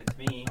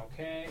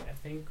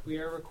think we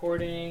are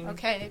recording.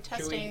 Okay, Should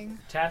testing. we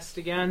test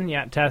again?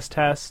 Yeah, test.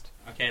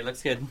 Okay,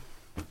 looks good.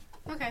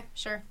 Okay,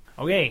 sure.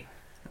 Okay.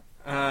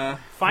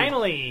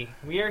 Finally,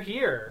 we are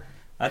here.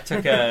 That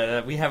took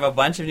we have a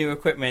bunch of new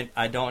equipment.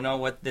 I don't know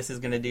what this is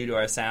going to do to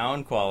our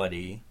sound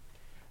quality,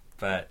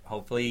 but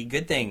hopefully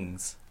good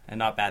things and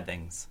not bad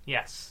things.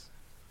 Yes.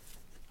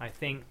 I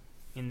think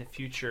in the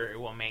future it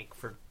will make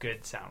for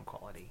good sound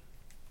quality.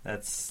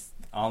 That's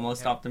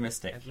almost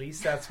optimistic. At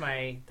least that's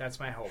my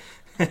hope.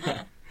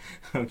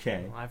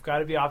 Okay. Well, I've got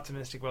to be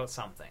optimistic about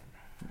something.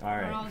 All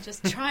We're right. all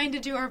just trying to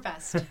do our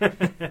best.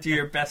 Do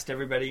your best,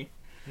 everybody.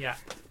 Yeah.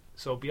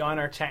 So beyond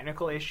our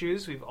technical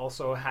issues, we've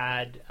also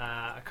had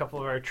a couple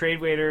of our trade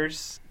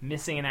waiters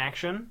missing in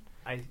action.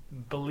 I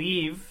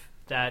believe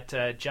that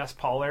Jess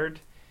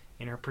Pollard,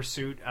 in her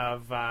pursuit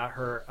of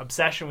her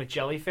obsession with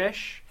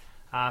jellyfish,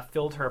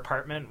 filled her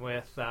apartment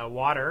with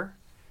water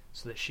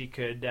so that she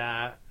could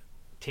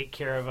take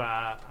care of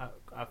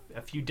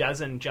a few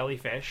dozen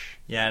jellyfish.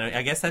 Yeah,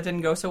 I guess that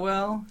didn't go so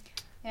well.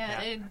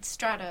 Yeah.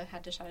 Strata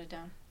had to shut it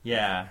down.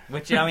 Yeah,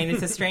 which, I mean,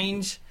 it's a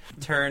strange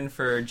turn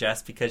for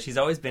Jess because she's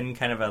always been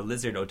kind of a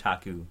lizard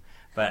otaku.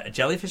 But a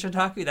jellyfish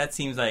otaku, that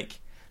seems like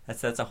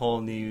that's a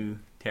whole new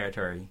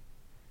territory.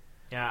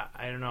 Yeah,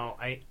 I don't know.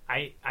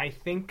 I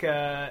think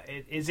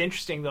it is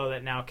interesting, though,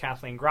 that now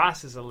Kathleen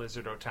Gross is a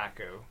lizard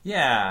otaku.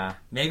 Yeah,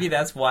 maybe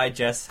that's why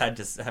Jess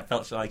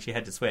felt like she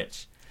had to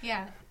switch.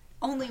 Yeah.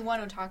 Only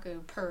one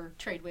otaku per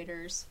trade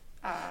waiters.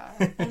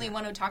 Only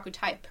one otaku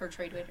type per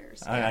trade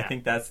waiters. I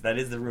think that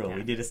is the rule. Yeah.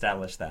 We did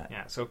establish that.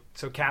 Yeah, so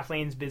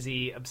Kathleen's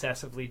busy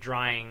obsessively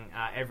drawing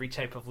every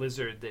type of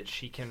lizard that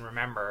she can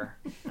remember.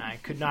 I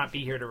could not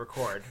be here to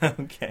record.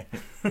 Okay.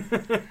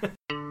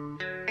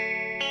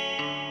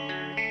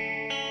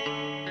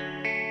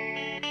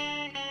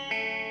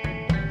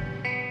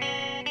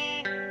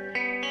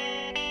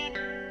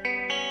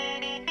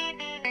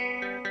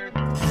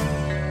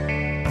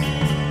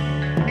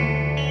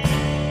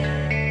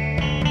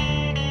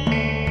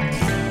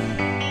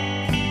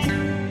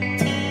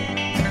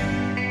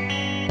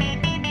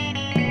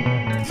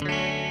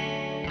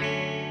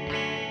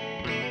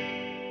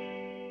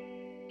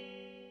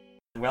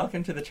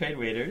 Welcome to the Trade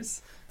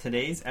Waiters.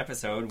 Today's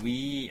episode,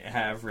 we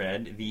have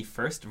read the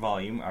first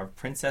volume of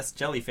Princess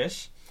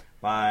Jellyfish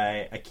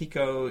by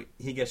Akiko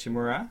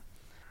Higashimura.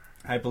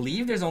 I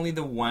believe there's only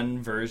the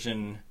one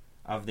version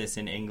of this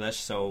in English,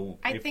 so...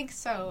 I think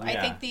so.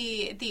 Yeah. I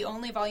think the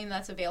only volume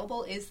that's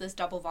available is this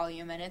double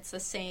volume, and it's the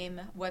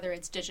same whether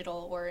it's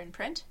digital or in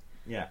print.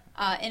 Yeah.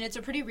 And it's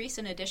a pretty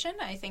recent edition.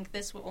 I think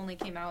this only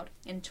came out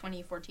in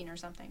 2014 or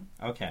something.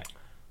 Okay.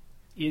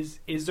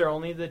 Is there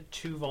only the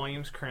 2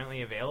 volumes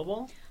currently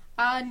available?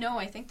 No,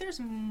 I think there's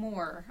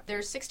more.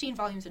 There's 16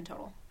 volumes in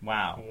total.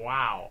 Wow.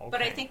 Wow. Okay.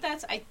 But I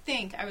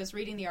think I was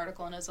reading the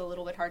article and it was a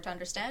little bit hard to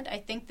understand. I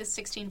think the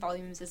 16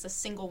 volumes is the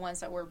single ones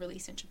that were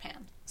released in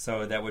Japan.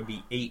 So that would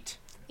be 8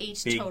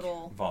 8 big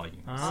total.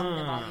 volumes.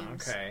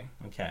 volumes. Okay.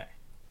 Okay.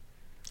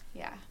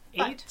 Yeah.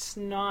 8's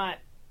not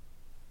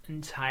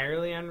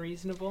entirely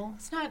unreasonable.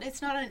 It's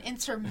not an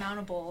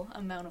insurmountable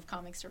amount of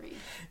comics to read.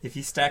 If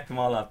you stack them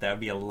all up, that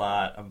would be a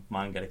lot of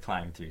manga to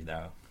climb through,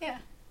 though. Yeah.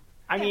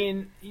 I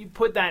mean, you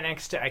put that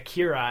next to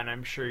Akira, and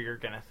I'm sure you're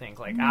going to think,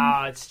 like,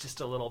 it's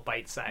just a little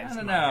bite-sized. I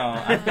don't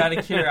know. I've got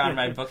Akira on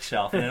my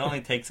bookshelf, and it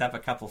only takes up a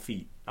couple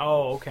feet.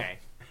 Oh, okay.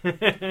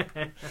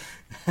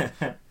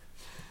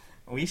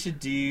 We should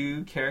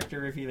do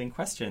character-revealing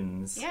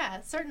questions.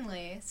 Yeah,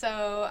 certainly.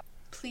 So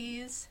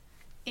please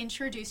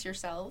introduce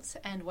yourselves.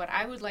 And what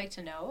I would like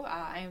to know,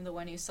 I am the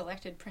one who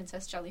selected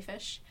Princess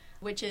Jellyfish,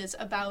 which is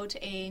about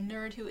a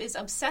nerd who is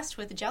obsessed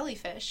with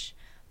jellyfish.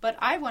 But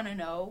I want to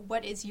know,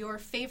 what is your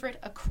favorite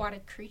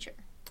aquatic creature?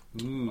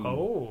 Ooh.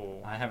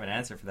 Oh. I have an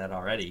answer for that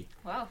already.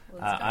 Wow,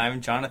 let's go.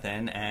 I'm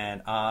Jonathan,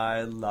 and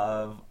I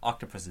love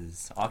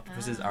octopuses.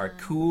 Octopuses are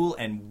cool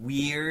and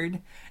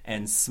weird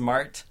and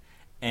smart,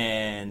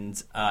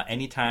 and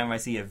anytime I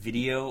see a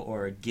video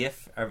or a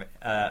GIF of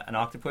an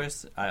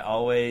octopus, I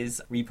always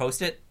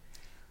repost it.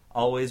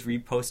 Always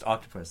repost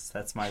octopus.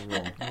 That's my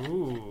rule.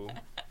 Ooh.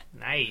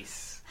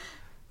 Nice.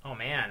 Oh,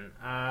 man.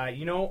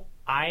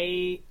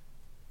 I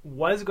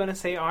was going to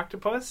say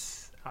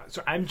octopus.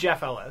 So I'm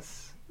Jeff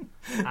Ellis.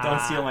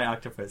 Don't steal my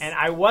octopus. And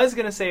I was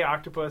going to say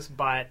octopus,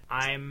 but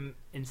I'm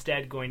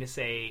instead going to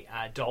say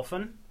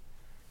dolphin,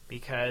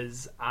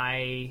 because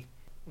I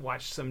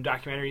watched some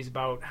documentaries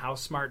about how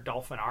smart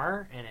dolphin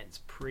are, and it's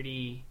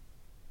pretty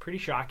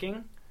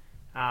shocking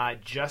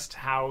just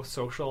how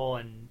social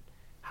and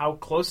how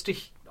close to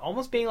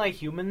almost being like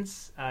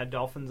humans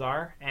dolphins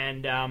are.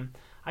 And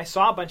I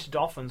saw a bunch of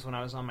dolphins when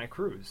I was on my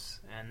cruise,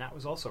 and that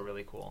was also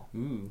really cool.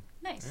 Ooh.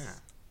 Nice.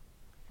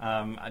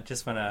 Yeah. I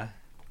just want to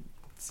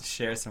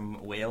share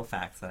some whale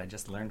facts that I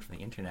just learned from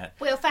the internet.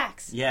 Whale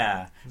facts.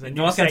 Yeah. It's a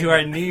new Welcome to our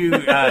segment. new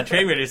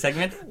Trade Waiter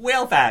segment,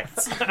 Whale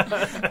Facts.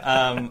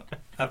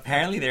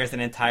 Apparently there's an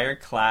entire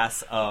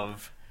class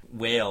of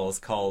whales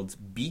called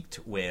beaked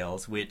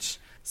whales, which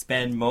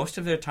spend most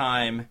of their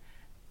time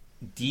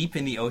deep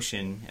in the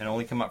ocean and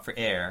only come up for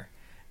air.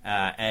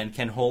 and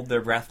can hold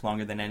their breath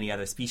longer than any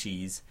other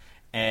species.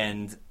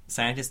 And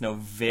scientists know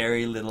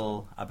very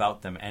little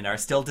about them and are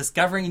still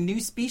discovering new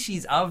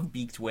species of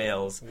beaked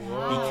whales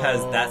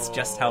because that's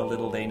just how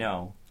little they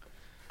know.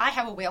 I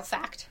have a whale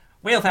fact.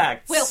 Whale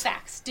facts! Whale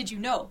facts. Did you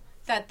know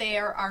that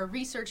there are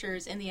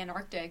researchers in the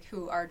Antarctic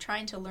who are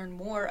trying to learn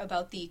more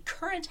about the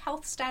current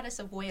health status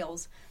of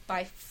whales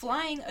by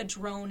flying a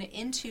drone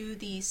into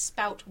the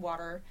spout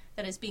water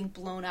that is being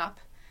blown up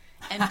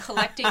and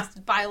collecting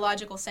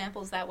biological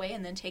samples that way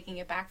and then taking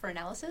it back for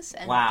analysis.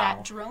 And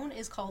that drone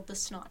is called the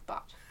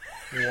Snotbot.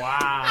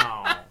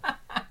 Wow.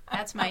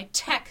 That's my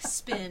tech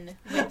spin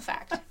whale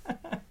fact.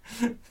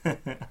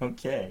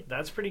 Okay.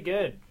 That's pretty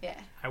good. Yeah.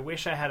 I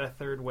wish I had a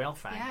third whale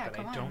fact,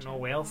 but I don't know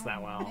whales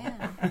that well.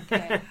 Man.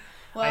 Okay.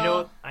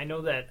 Well, I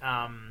know that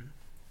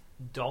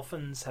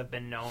dolphins have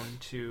been known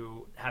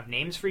to have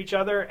names for each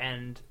other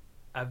and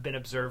have been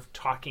observed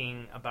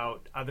talking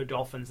about other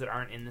dolphins that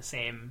aren't in the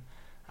same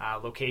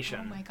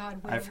location. Oh my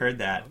God. I've heard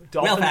that.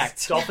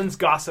 Dolphins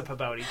gossip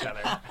about each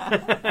other.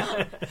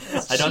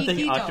 I don't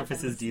think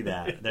octopuses do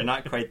that. They're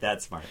not quite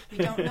that smart. We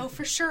don't know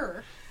for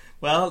sure.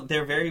 Well,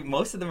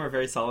 most of them are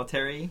very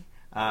solitary.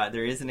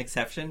 There is an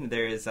exception.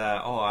 There is,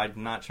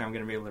 I'm not sure I'm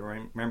going to be able to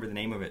remember the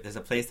name of it. There's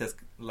a place that's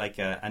like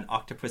an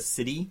octopus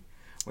city,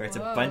 where it's a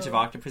bunch of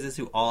octopuses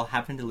who all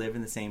happen to live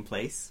in the same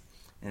place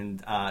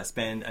and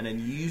spend an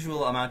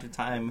unusual amount of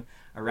time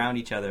around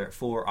each other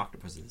for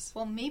octopuses.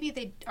 Well, maybe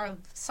they are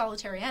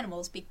solitary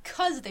animals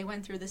because they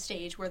went through the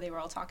stage where they were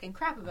all talking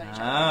crap about each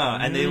other. Oh,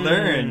 and they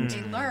learned.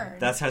 They learned.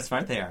 That's how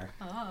smart they are.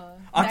 Oh,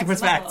 octopus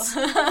facts.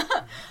 All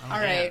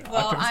right.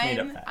 Well,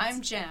 facts.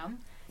 I'm Jam,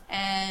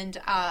 and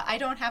I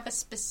don't have a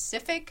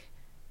specific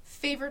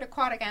favorite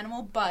aquatic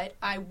animal, but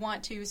I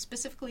want to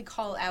specifically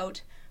call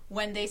out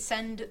when they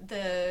send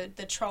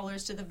the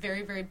trawlers to the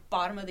very, very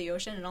bottom of the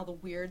ocean and all the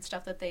weird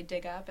stuff that they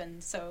dig up.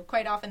 And so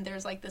quite often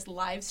there's like this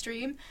live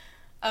stream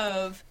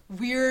of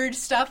weird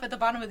stuff at the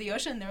bottom of the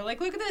ocean. They're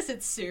like, look at this,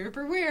 it's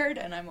super weird.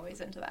 And I'm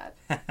always into that.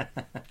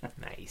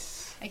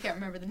 Nice. I can't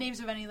remember the names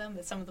of any of them,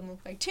 but some of them look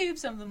like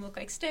tubes, some of them look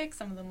like sticks,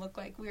 some of them look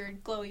like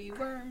weird glowy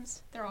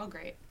worms. They're all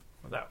great.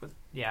 Well,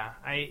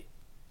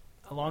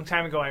 a long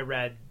time ago I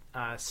read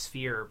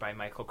Sphere by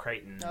Michael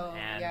Crichton. Oh,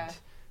 and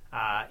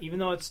yeah. Even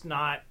though it's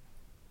not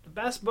the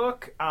best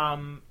book,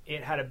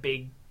 it had a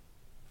big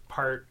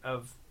part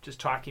of just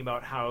talking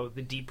about how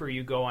the deeper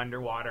you go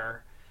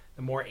underwater,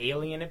 the more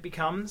alien it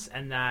becomes,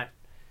 and that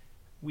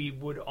we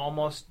would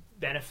almost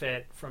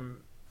benefit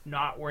from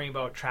not worrying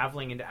about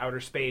traveling into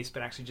outer space,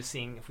 but actually just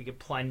seeing if we could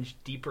plunge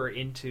deeper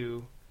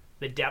into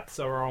the depths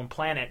of our own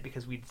planet,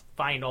 because we'd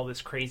find all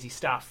this crazy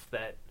stuff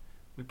that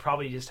we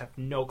probably just have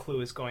no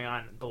clue is going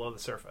on below the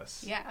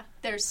surface. Yeah,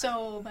 there's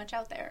so much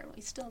out there.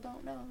 We still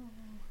don't know.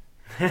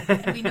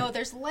 And we know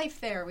there's life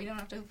there. We don't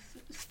have to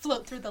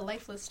float through the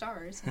lifeless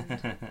stars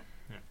and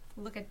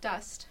look at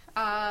dust.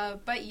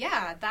 But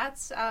yeah,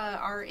 that's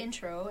our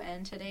intro,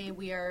 and today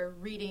we are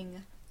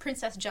reading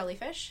Princess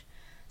Jellyfish.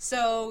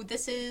 So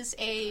this is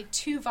a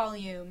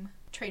 2-volume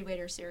Trade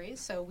Waiter series,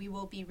 so we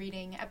will be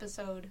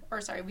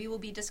we will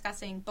be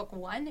discussing book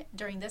 1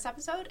 during this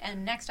episode,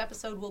 and next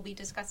episode we'll be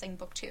discussing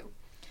book 2.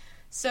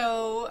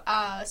 So,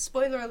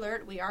 spoiler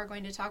alert, we are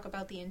going to talk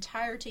about the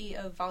entirety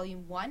of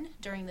volume 1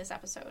 during this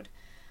episode.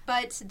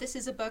 But this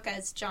is a book,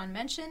 as John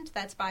mentioned,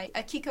 that's by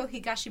Akiko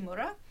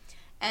Higashimura,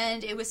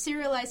 and it was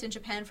serialized in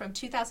Japan from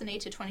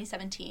 2008 to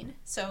 2017,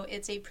 so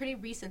it's a pretty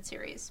recent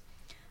series.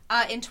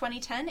 In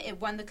 2010,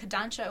 it won the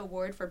Kodansha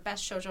Award for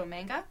Best Shoujo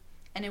Manga,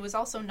 and it was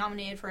also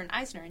nominated for an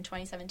Eisner in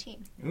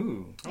 2017.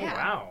 Ooh. Yeah. Oh,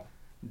 wow.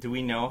 Do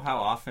we know how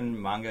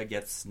often manga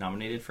gets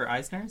nominated for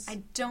Eisners?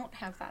 I don't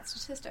have that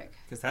statistic.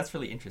 Because that's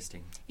really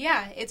interesting.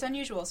 Yeah, it's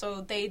unusual.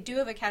 So they do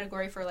have a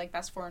category for like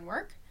best foreign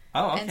work.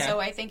 Oh, okay. And so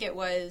I think it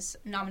was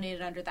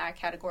nominated under that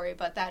category,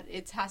 but that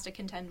it has to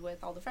contend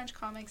with all the French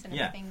comics and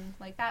everything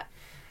like that.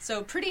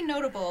 So pretty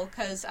notable,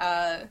 because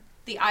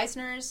the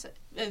Eisners,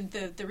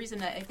 the reason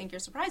that I think you're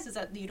surprised is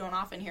that you don't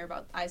often hear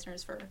about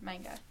Eisners for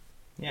manga.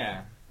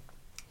 Yeah.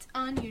 It's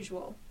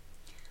unusual.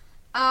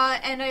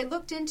 And I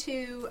looked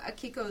into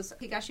Akiko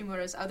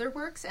Higashimura's other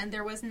works, and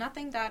there was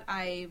nothing that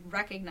I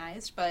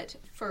recognized, but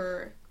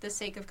for the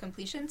sake of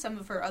completion, some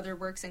of her other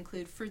works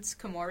include Fruits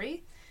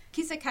Komori,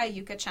 Kisekai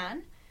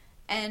Yuka-chan,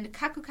 and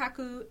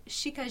Kakukaku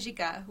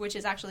Shikajika, which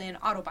is actually an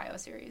autobio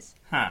series.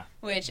 Huh.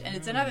 And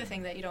it's another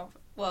thing that you don't...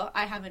 Well,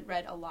 I haven't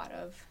read a lot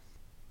of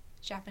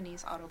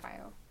Japanese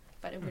autobio,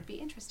 but it would be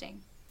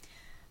interesting.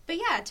 But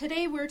yeah,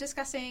 today we're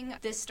discussing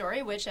this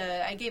story, which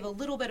I gave a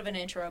little bit of an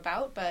intro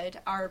about,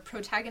 but our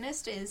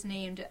protagonist is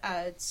named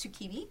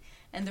Tsukimi,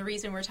 and the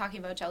reason we're talking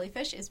about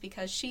jellyfish is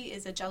because she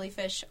is a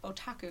jellyfish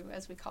otaku,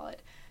 as we call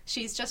it.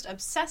 She's just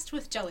obsessed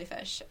with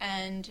jellyfish,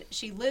 and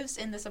she lives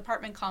in this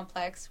apartment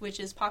complex, which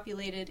is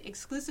populated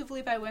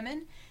exclusively by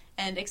women,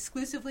 and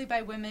exclusively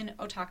by women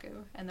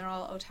otaku, and they're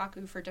all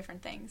otaku for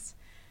different things.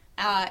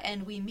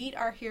 And we meet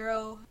our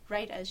hero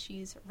right as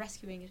she's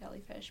rescuing a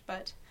jellyfish,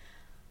 but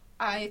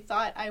I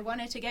thought I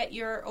wanted to get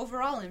your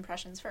overall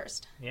impressions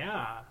first.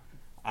 Yeah.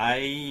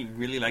 I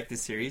really like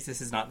this series.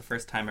 This is not the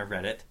first time I've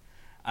read it.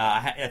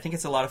 I think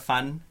it's a lot of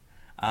fun.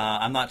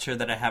 I'm not sure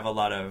that I have a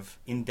lot of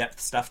in-depth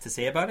stuff to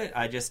say about it.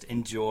 I just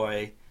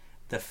enjoy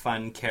the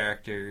fun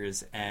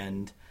characters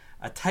and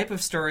a type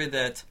of story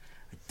that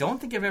I don't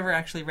think I've ever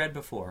actually read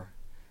before.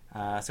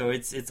 So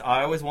it's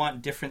I always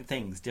want different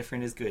things.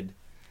 Different is good.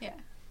 Yeah.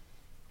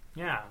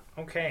 Yeah.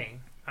 Okay.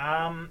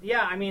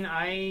 Yeah. I mean,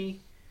 I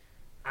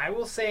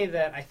will say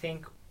that I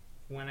think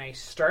when I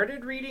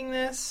started reading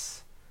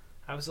this,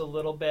 I was a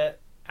little bit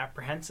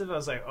apprehensive. I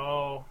was like,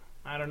 oh,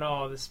 I don't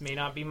know, this may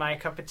not be my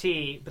cup of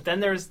tea. But then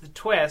there's the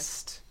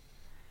twist,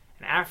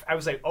 and I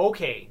was like,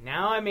 okay,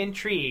 now I'm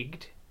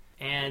intrigued.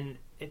 And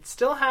it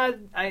still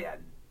had,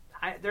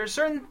 there are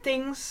certain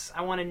things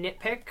I want to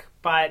nitpick,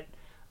 but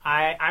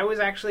I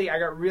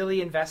got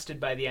really invested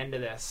by the end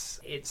of this.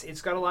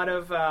 It's got a lot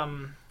of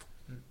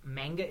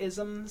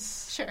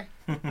manga-isms. Sure.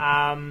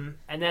 And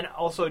then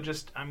also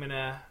just, I'm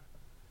gonna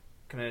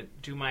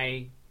do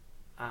my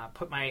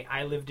put my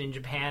I lived in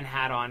Japan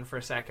hat on for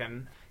a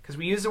second, because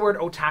we use the word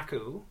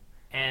otaku,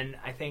 and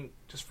I think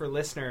just for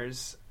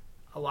listeners,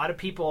 a lot of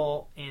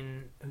people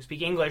who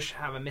speak English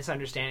have a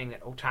misunderstanding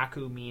that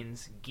otaku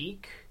means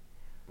geek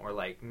or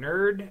like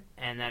nerd,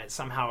 and that it's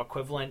somehow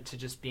equivalent to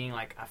just being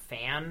like a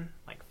fan,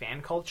 like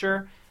fan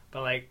culture.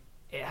 But like,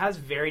 it has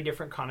very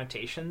different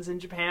connotations in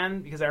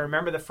Japan, because I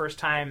remember the first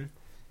time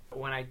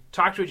when I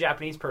talked to a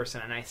Japanese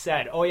person and I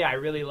said, oh yeah, I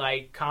really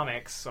like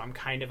comics, so I'm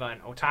kind of an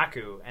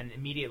otaku, and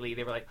immediately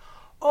they were like,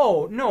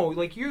 oh no,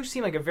 like you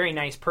seem like a very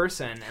nice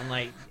person, and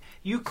like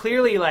you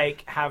clearly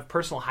like have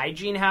personal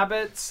hygiene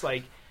habits,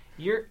 like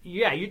you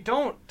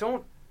don't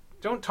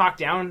talk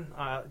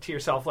down to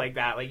yourself like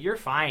that, like you're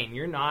fine,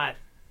 you're not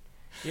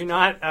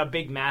a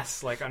big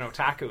mess like an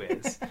otaku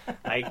is.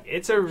 Like,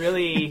 it's a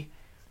really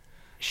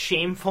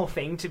shameful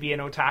thing to be an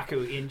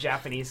otaku in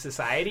Japanese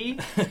society,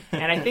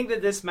 and I think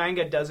that this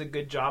manga does a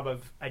good job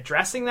of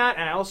addressing that.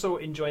 And I also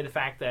enjoy the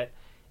fact that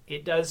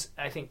it does,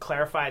 I think,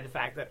 clarify the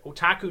fact that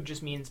otaku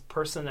just means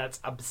person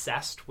that's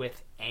obsessed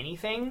with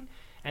anything.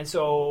 And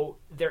so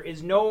there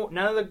is none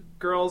of the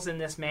girls in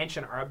this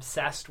mansion are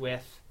obsessed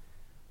with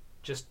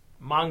just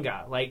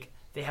manga. Like,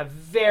 they have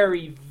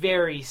very,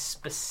 very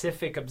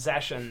specific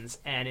obsessions,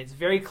 and it's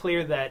very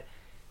clear that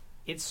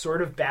it's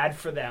sort of bad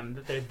for them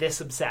that they're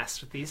this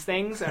obsessed with these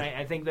things. And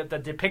I think that the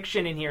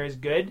depiction in here is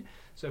good.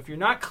 So if you're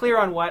not clear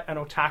on what an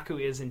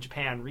otaku is in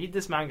Japan, read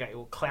this manga. It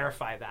will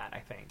clarify that, I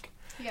think.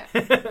 Yeah.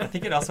 I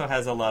think it also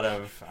has a lot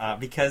of,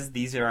 because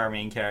these are our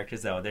main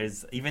characters, though,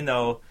 even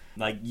though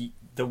like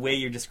the way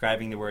you're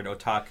describing the word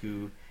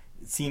otaku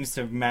seems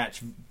to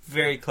match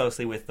very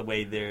closely with the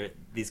way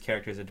these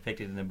characters are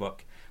depicted in the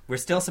book, we're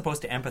still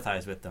supposed to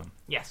empathize with them.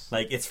 Yes.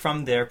 Like, it's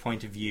from their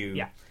point of view.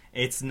 Yeah.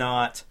 It's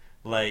not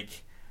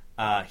like,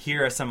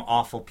 here are some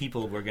awful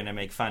people we're going to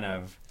make fun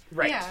of.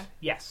 Right. Yeah.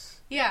 Yes.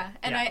 Yeah,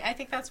 and Yeah. I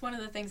think that's one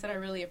of the things that I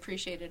really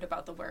appreciated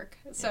about the work.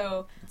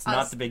 So It's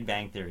not the Big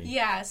Bang Theory.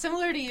 Yeah,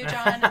 similar to you,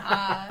 John,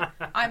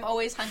 I'm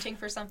always hunting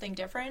for something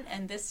different,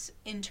 and this,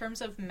 in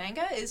terms of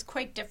manga, is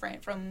quite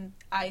different from,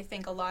 I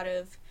think, a lot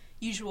of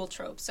usual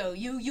tropes. So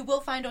you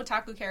will find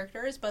otaku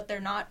characters, but they're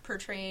not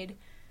portrayed...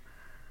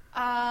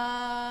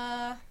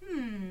 how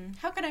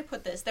can I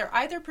put this? They're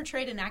either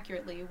portrayed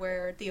inaccurately,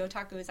 where the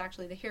otaku is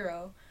actually the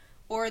hero,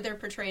 or they're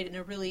portrayed in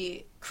a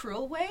really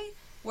cruel way,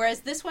 whereas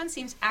this one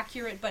seems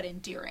accurate but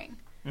endearing.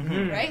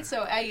 Mm-hmm. Right?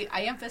 So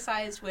I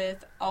emphasized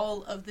with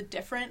all of the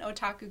different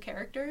otaku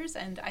characters,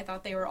 and I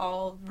thought they were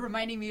all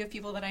reminding me of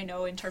people that I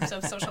know in terms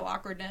of social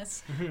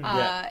awkwardness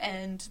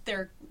and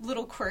their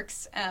little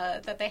quirks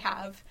that they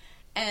have,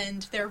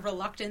 and their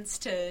reluctance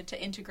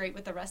to integrate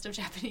with the rest of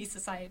Japanese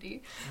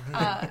society.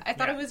 I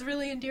thought it was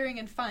really endearing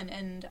and fun,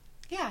 and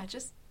yeah,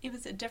 just it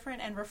was a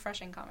different and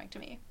refreshing comic to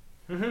me.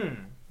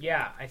 Mm-hmm.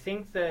 Yeah, I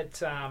think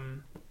that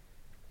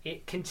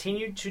it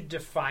continued to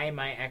defy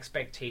my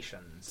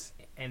expectations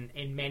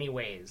in many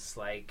ways.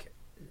 Like,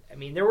 I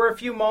mean, there were a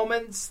few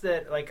moments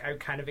that like I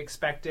kind of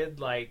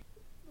expected, like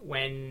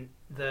when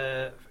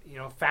the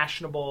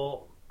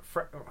fashionable.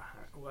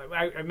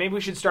 Maybe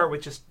we should start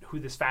with just who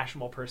this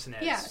fashionable person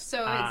is. Yeah,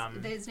 so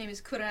his name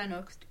is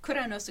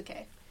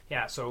Kuranosuke.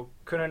 Yeah, so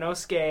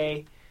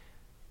Kuranosuke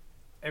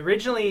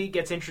originally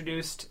gets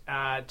introduced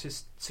to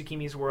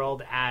Tsukimi's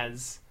world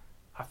as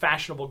a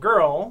fashionable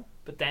girl,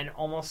 but then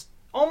almost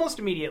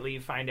immediately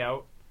you find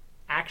out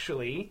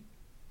actually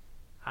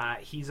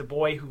he's a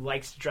boy who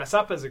likes to dress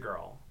up as a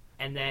girl,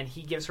 and then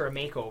he gives her a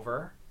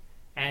makeover,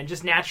 and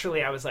just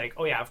naturally I was like,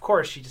 oh yeah, of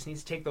course, she just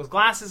needs to take those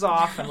glasses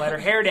off and let her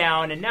hair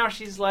down, and now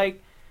she's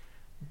like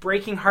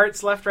breaking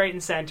hearts left, right,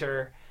 and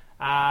center,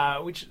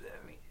 which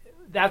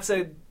that's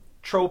a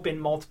trope in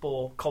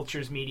multiple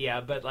cultures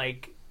media, but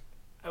like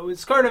I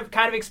was kind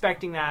of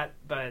expecting that,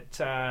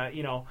 but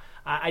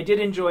I did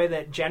enjoy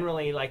that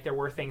generally. Like, there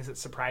were things that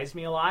surprised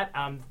me a lot.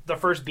 The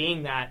first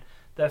being that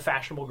the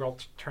fashionable girl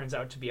turns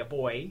out to be a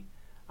boy,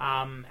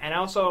 and I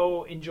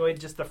also enjoyed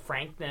just the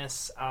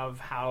frankness of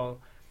how,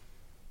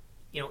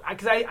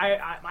 because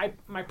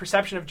my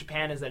perception of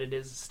Japan is that it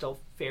is still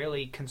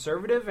fairly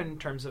conservative in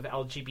terms of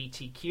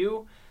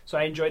LGBTQ. So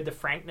I enjoyed the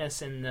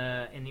frankness in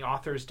the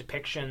author's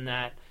depiction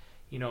that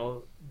you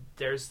know,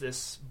 there's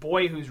this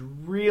boy who's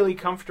really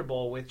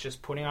comfortable with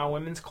just putting on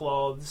women's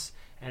clothes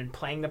and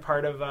playing the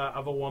part of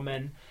a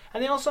woman.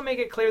 And they also make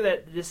it clear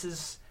that this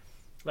is,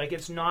 like,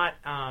 it's not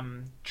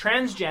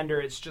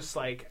transgender, it's just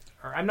like,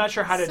 or I'm not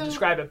sure how to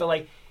describe it, but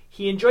like,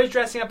 he enjoys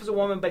dressing up as a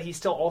woman, but he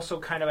still also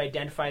kind of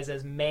identifies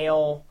as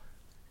male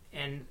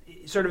and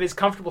sort of is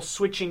comfortable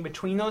switching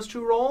between those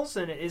two roles,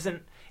 and it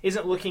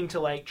isn't looking to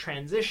like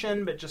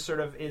transition, but just sort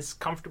of is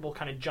comfortable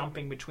kind of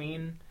jumping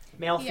between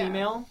male,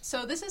 female.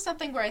 So this is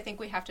something where I think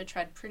we have to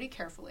tread pretty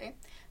carefully,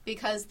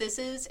 because it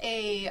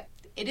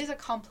is a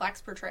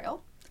complex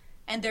portrayal,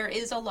 and there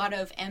is a lot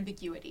of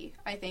ambiguity,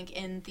 I think,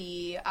 in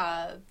the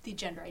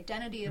gender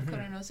identity of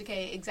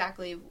Kuranosuke,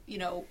 exactly, you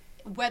know,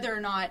 whether or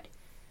not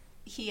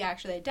he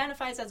actually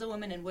identifies as a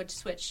woman and would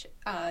switch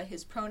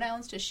his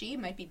pronouns to she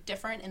might be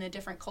different in a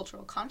different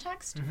cultural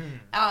context.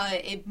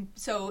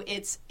 So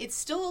it's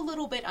still a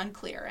little bit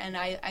unclear, and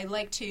I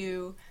like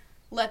to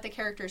let the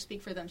characters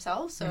speak for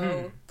themselves.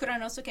 So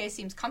Kuranosuke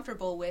seems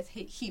comfortable with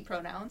he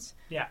pronouns.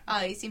 Yeah.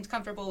 He seems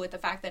comfortable with the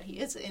fact that he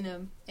is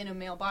in a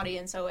male body,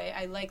 and so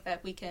I like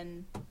that we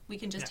can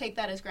just take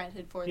that as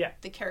granted for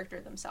the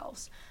character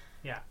themselves.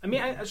 Yeah. I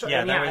mean,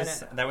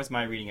 that was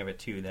my reading of it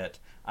too. That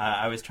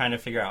I was trying to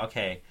figure out.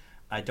 Okay,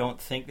 I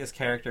don't think this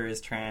character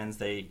is trans.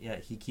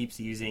 He keeps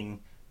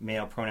using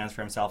male pronouns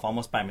for himself,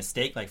 almost by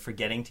mistake, like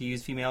forgetting to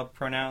use female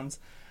pronouns,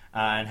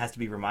 and has to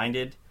be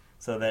reminded,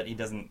 so that he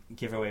doesn't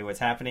give away what's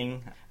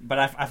happening. But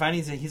I find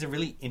he's a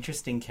really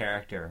interesting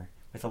character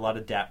with a lot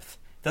of depth.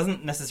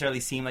 Doesn't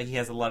necessarily seem like he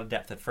has a lot of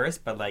depth at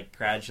first, but like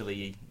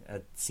gradually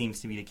it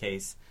seems to be the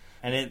case.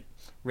 And it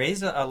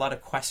raised a lot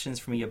of questions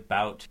for me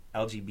about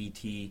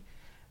LGBT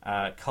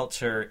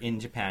culture in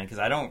Japan, because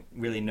I don't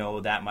really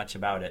know that much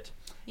about it.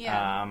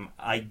 Yeah.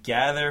 I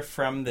gather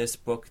from this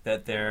book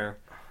that there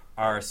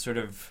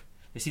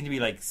seem to be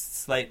like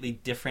slightly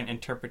different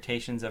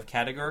interpretations of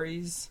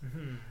categories.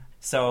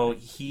 So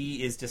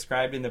he is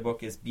described in the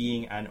book as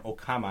being an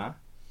okama,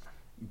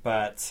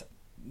 but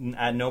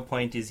at no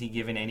point is he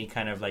given any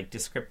kind of like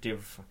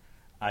descriptive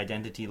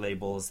identity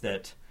labels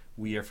that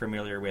we are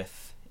familiar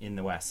with in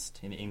the West,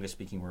 in the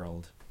English-speaking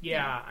world.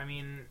 Yeah, I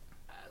mean,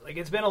 like,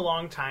 it's been a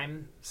long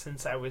time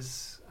since I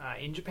was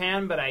in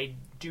Japan, but I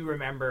do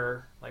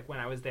remember, like, when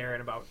I was there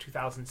in about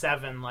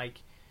 2007,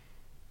 like,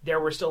 there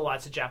were still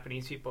lots of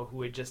Japanese people who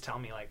would just tell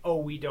me, like, oh,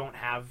 we don't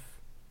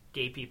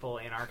gay people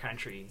in our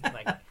country.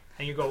 Like,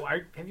 and you go,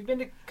 have you been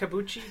to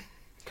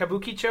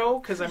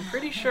Kabukicho? Because I'm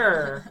pretty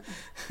sure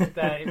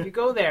that if you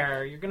go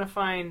there, you're going to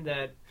find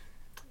that.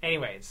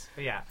 Anyways,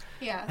 but yeah.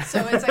 Yeah,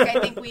 so it's like, I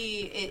think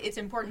it's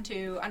important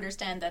to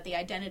understand that the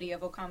identity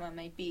of Okama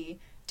might be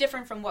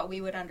different from what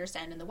we would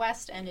understand in the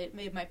West, and it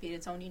might be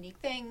its own unique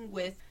thing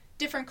with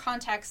different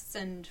contexts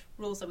and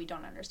rules that we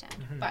don't understand.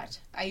 But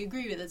I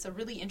agree with it. It's a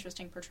really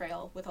interesting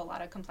portrayal with a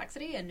lot of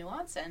complexity and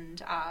nuance,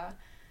 and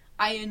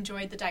I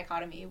enjoyed the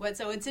dichotomy. What's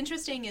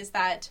interesting is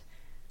that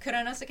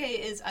Kuranosuke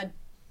is a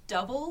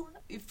double.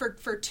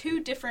 For two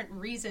different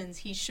reasons,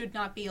 he should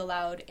not be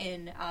allowed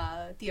in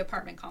the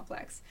apartment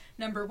complex.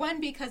 Number one,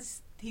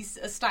 because he's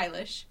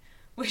stylish,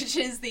 which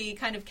is the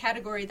kind of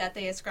category that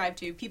they ascribe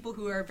to people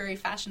who are very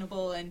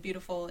fashionable and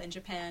beautiful in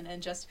Japan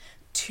and just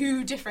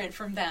too different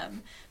from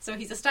them. So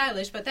he's a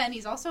stylish, but then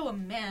he's also a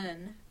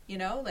man, you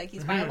know, like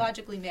he's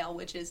biologically male,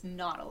 which is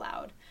not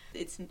allowed.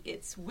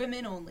 It's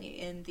women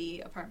only in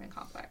the apartment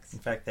complex. In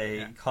fact,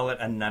 they call it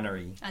a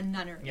nunnery. A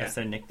nunnery. Yeah. That's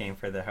their nickname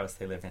for the house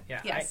they live in.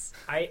 Yeah. Yes.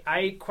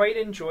 I quite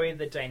enjoy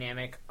the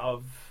dynamic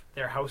of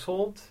their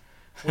household,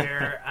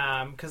 where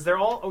because they're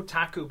all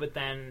otaku, but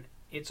then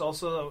it's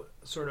also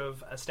sort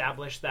of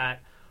established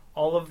that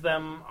all of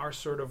them are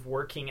sort of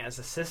working as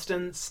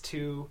assistants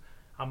to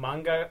a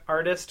manga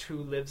artist who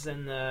lives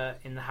in the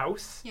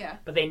house. Yeah.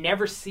 But they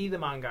never see the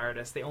manga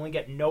artist. They only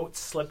get notes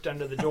slipped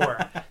under the door.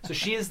 So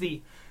she is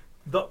the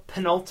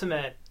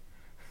penultimate,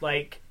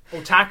 like,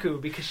 otaku,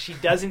 because she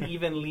doesn't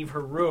even leave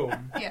her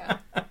room. Yeah.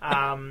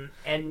 And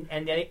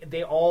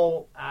they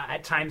all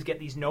at times get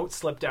these notes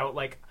slipped out,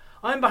 like,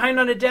 I'm behind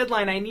on a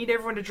deadline, I need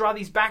everyone to draw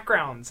these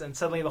backgrounds. And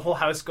suddenly the whole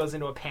house goes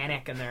into a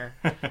panic, and they're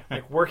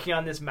like working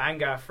on this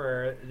manga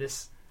for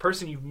this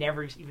person you've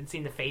never even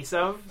seen the face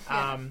of.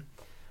 Yeah.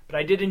 But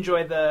I did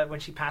enjoy when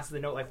she passes the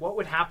note, like, what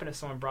would happen if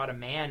someone brought a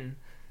man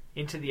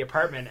into the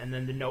apartment, and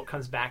then the note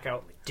comes back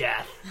out, like,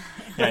 death.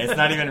 Yeah, it's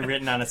not even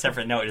written on a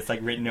separate note. It's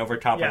like written over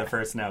top of the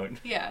first note.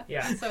 Yeah.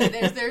 Yeah. So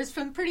there's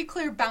some pretty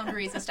clear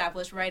boundaries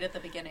established right at the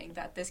beginning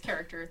that this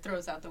character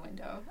throws out the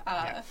window,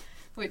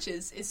 which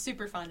is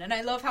super fun. And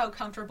I love how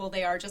comfortable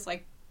they are just,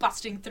 like,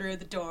 busting through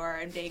the door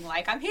and being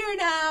like, I'm here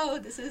now,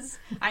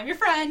 I'm your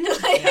friend.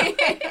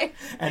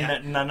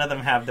 And none of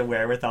them have the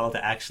wherewithal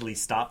to actually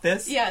stop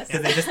this. Yes.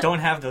 Because they just don't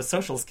have those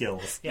social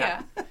skills.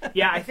 Yeah.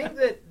 Yeah, I think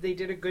that they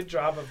did a good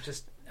job of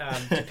just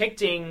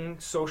depicting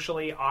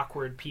socially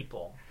awkward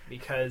people,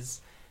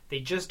 because they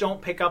just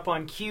don't pick up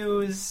on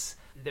cues.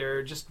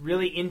 They're just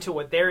really into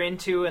what they're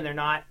into, and they're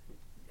not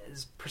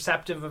as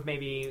perceptive of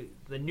maybe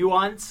the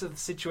nuance of the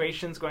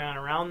situations going on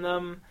around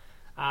them.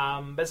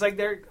 But it's like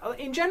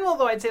in general,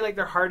 though, I'd say like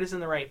their heart is in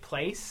the right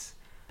place.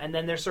 And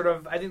then there's sort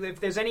of, I think if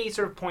there's any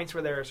sort of points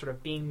where they're sort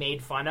of being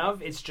made fun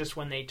of, it's just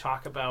when they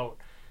talk about,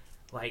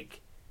 like,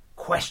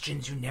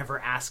 questions you never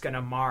ask on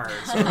a Mars,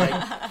 or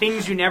like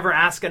things you never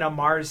ask on a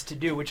Mars to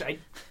do, which I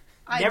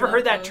never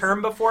heard that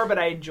term before, but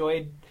I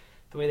enjoyed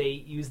the way they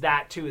use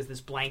that too, as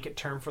this blanket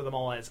term for them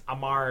all as a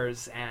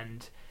Mars,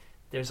 and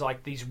there's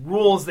like these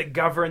rules that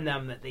govern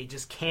them that they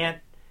just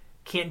can't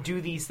do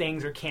these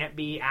things or can't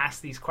be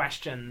asked these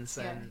questions.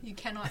 Yeah, and you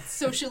cannot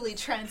socially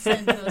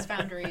transcend those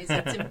boundaries.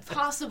 It's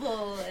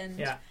impossible,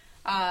 and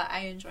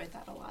I enjoyed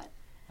that a lot.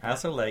 I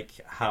also like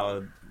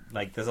how,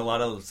 like, there's a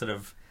lot of sort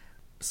of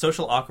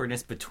social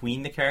awkwardness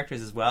between the characters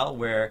as well,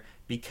 where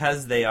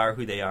because they are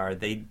who they are,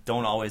 they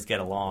don't always get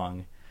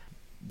along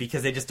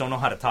because they just don't know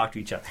how to talk to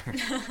each other.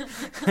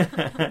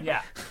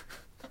 yeah.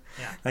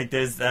 Like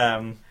there's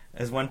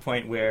one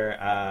point where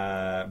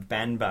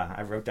Banba,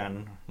 I wrote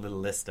down a little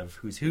list of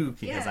who's who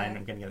because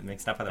I'm going to get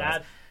mixed up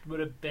otherwise. That would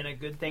have been a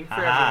good thing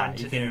for everyone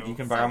to do. You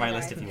can borrow my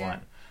list if you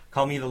want.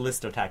 Call me the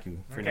list otaku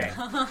for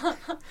now.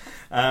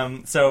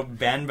 So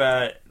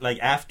Banba, like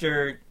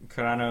after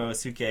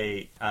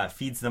Kuranosuke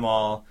feeds them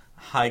all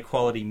high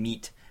quality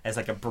meat as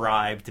like a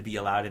bribe to be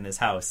allowed in his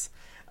house,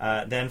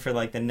 then for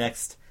like the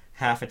next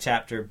half a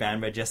chapter,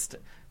 Banba just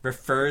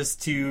refers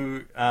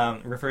to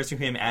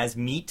him as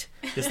meat,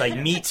 just like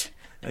meat.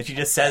 And she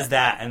just says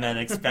that and then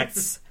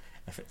expects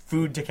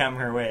food to come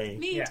her way.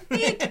 Meat.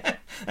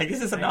 Like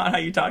this is not how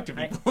you talk to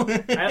people.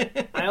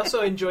 I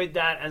also enjoyed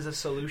that as a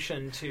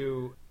solution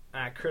to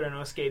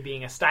Kuranosuke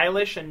being a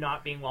stylish and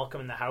not being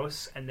welcome in the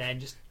house, and then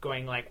just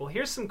going like, well,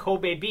 here's some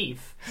Kobe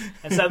beef,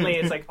 and suddenly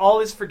it's like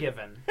all is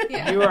forgiven.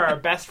 Yeah. You are our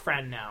best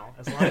friend now,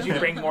 as long as you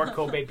bring more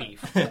Kobe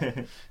beef.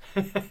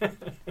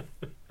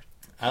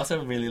 I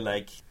also really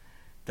like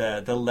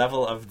the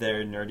level of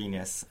their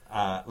nerdiness.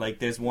 Like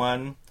there's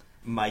one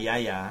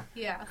Mayaya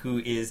who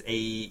is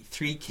a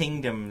Three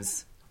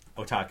Kingdoms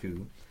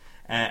otaku,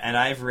 and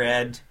I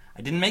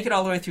didn't make it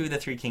all the way through the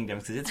Three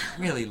Kingdoms because it's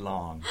really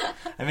long.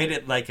 I made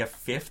it like a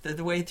fifth of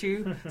the way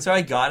through, so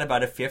I got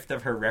about a fifth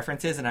of her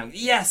references, and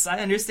yes, I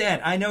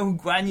understand. I know who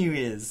Guan Yu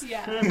is.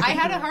 Yeah, I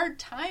had a hard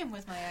time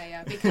with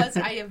Mayaya because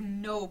I have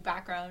no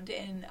background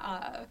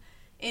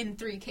in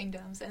Three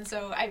Kingdoms, and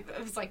so I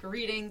was like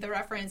reading the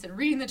reference and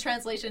reading the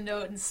translation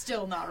note and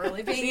still not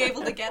really being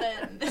able to get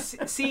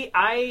it. See,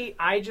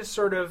 I just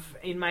sort of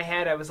in my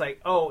head I was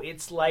like, oh,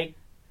 it's like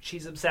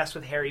she's obsessed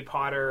with Harry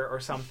Potter or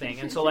something,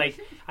 and so like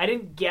I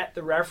didn't get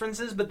the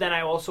references, but then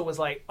I also was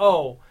like,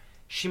 oh,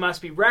 she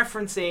must be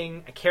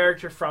referencing a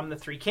character from the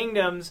Three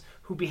Kingdoms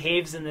who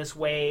behaves in this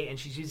way, and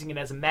she's using it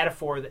as a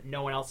metaphor that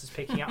no one else is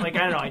picking up. Like I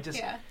don't know, I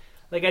just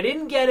like I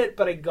didn't get it,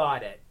 but I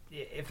got it.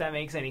 If that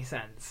makes any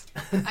sense.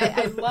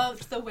 I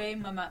loved the way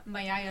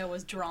Mayaya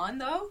was drawn,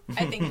 though.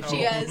 I think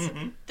she has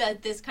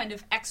this kind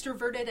of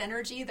extroverted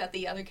energy that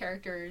the other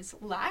characters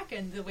lack,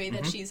 and the way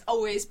that she's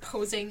always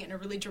posing in a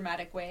really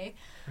dramatic way,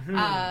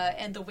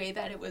 and the way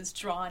that it was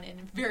drawn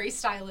in very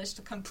stylish,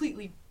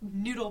 completely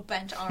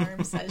noodle-bent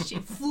arms as she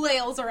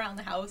flails around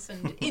the house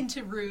and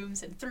into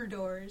rooms and through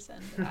doors,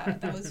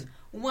 and that was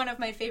one of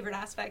my favorite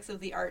aspects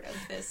of the art of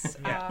this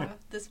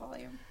this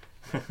volume.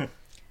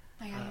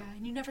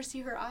 And you never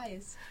see her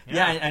eyes.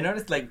 Yeah, I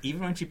noticed, like,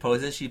 even when she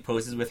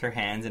poses with her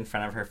hands in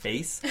front of her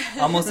face,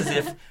 almost as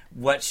if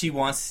what she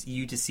wants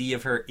you to see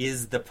of her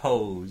is the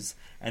pose,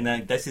 and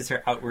then this is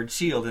her outward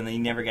shield, and then you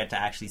never get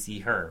to actually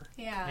see her.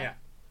 Yeah.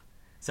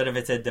 Sort of,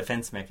 it's a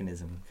defense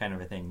mechanism kind of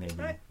a thing, maybe.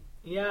 Right.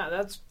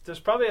 Yeah, there's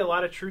probably a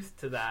lot of truth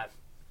to that.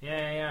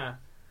 Yeah.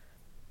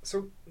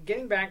 So,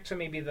 getting back to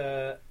maybe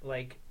the,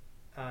 like,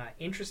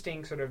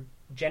 interesting sort of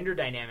gender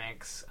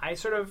dynamics, I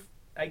sort of,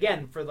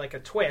 again, for like a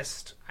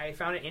twist, I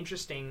found it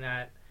interesting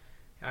that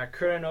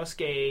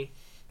Kuranosuke,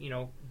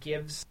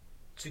 gives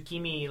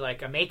Tsukimi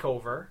like a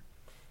makeover,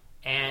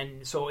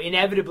 and so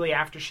inevitably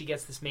after she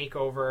gets this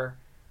makeover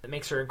that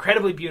makes her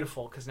incredibly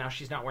beautiful because now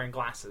she's not wearing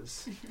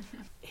glasses,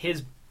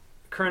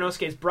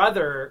 Kuranosuke's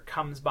brother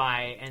comes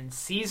by and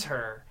sees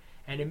her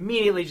and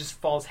immediately just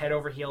falls head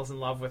over heels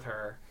in love with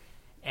her,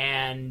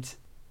 and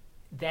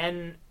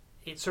then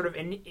it sort of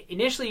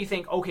initially you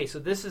think, okay, so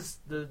this is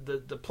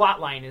the plot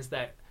line is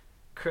that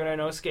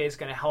Kuranosuke is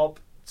going to help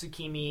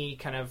Tsukimi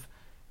kind of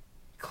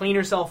clean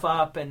herself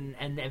up, and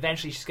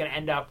eventually she's going to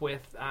end up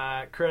with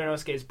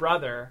Kuranosuke's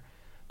brother.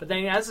 But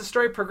then as the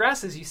story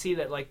progresses, you see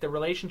that like the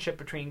relationship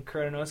between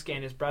Kuranosuke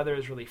and his brother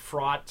is really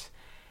fraught,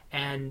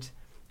 and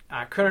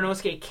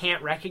Kuranosuke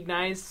can't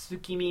recognize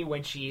Tsukimi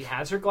when she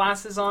has her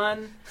glasses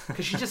on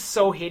because she's just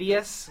so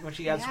hideous when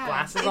she has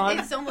glasses on.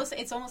 It's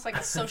almost like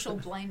a social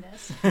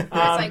blindness. It's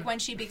like when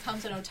she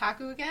becomes an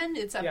otaku again,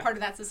 it's a part of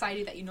that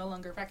society that you no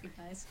longer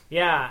recognize.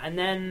 Yeah,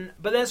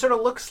 but then it sort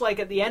of looks like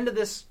at the end of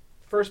this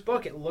first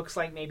book, it looks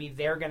like maybe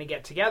they're going to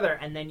get together,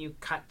 and then you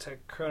cut to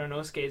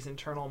Kuranosuke's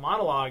internal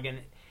monologue, and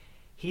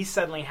he's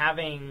suddenly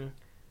having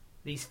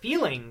these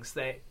feelings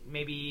that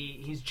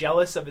maybe he's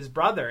jealous of his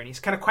brother, and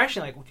he's kind of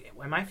questioning, like,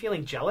 am I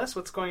feeling jealous?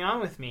 What's going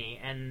on with me?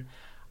 And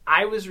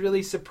I was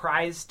really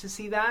surprised to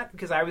see that,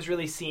 because I was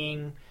really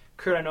seeing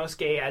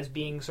Kuranosuke as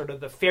being sort of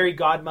the fairy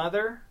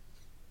godmother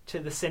to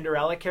the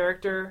Cinderella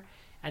character,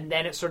 and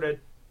then it sort of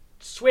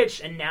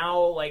switched, and now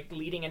like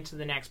leading into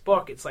the next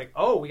book, it's like,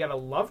 oh, we got a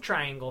love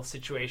triangle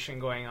situation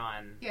going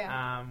on,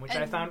 which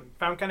I found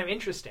kind of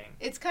interesting.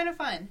 It's kind of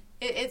fun.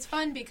 It's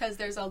fun because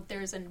there's a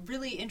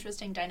really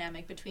interesting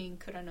dynamic between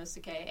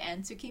Kuranosuke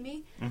and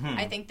Tsukimi. Mm-hmm.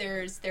 I think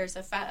there's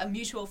a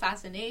mutual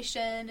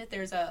fascination.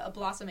 There's a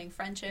blossoming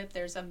friendship.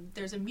 There's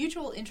a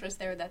mutual interest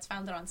there that's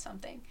founded on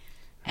something.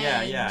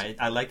 Yeah.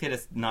 I like that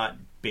it's not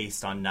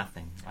based on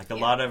nothing. Like a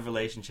lot of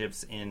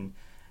relationships in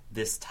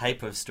this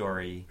type of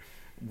story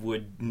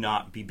would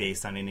not be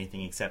based on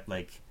anything except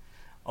like,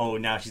 oh,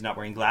 now she's not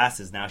wearing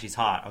glasses, now she's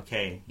hot,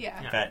 okay.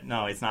 Yeah. But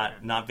no, it's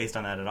not based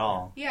on that at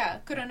all. Yeah,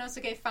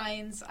 Kuranosuke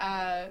finds,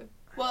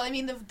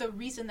 the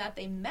reason that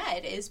they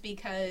met is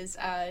because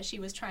she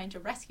was trying to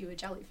rescue a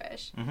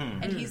jellyfish.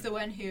 Mm-hmm. And he's the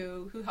one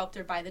who helped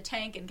her buy the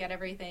tank and get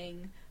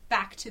everything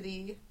back to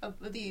the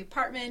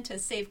apartment to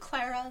save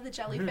Clara, the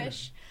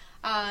jellyfish.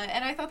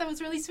 And I thought that was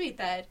really sweet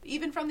that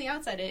even from the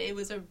outside, it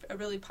was a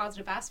really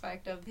positive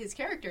aspect of his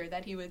character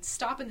that he would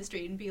stop in the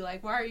street and be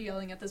like, why are you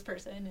yelling at this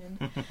person?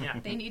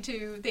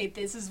 And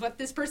this is what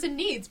this person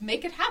needs.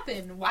 Make it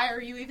happen. Why are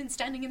you even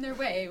standing in their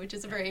way? Which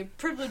is a very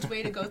privileged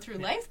way to go through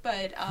life,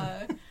 but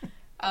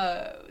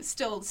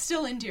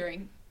still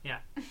endearing. Yeah.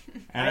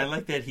 And I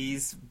like that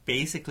he's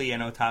basically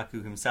an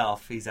otaku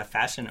himself. He's a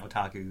fashion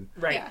otaku.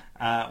 Right.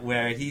 Yeah.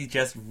 Where he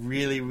just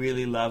really,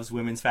 really loves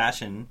women's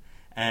fashion,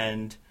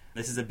 and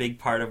this is a big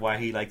part of why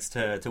he likes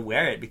to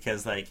wear it,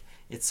 because like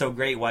it's so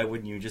great. Why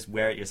wouldn't you just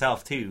wear it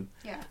yourself too?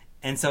 Yeah.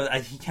 And so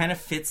he kind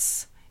of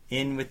fits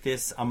in with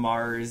this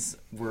Amar's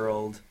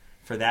world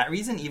for that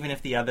reason, even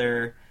if the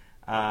other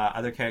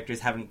characters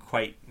haven't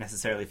quite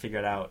necessarily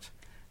figured out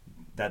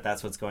that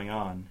that's what's going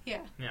on.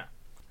 Yeah. Yeah.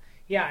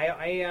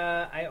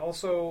 Yeah. I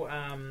also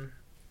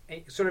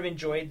I sort of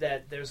enjoyed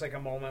that there's like a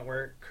moment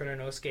where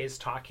Kuranosuke is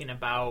talking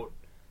about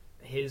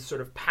his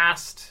sort of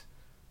past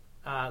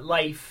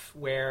life,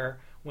 where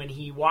when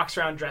he walks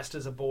around dressed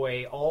as a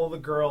boy, all the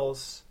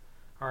girls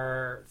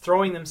are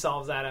throwing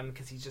themselves at him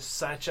because he's just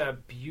such a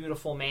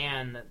beautiful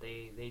man that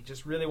they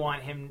just really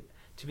want him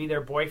to be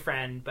their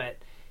boyfriend. But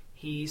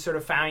he sort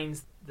of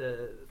finds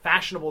the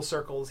fashionable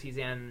circles he's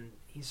in,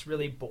 he's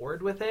really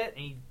bored with it,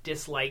 and he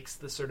dislikes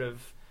the sort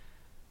of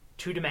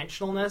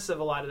two-dimensionalness of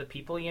a lot of the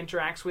people he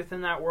interacts with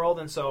in that world.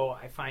 And so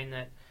I find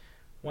that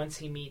once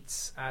he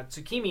meets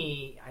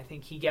Tsukimi, I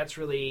think he gets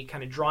really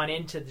kind of drawn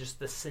into just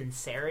the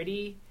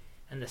sincerity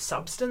and the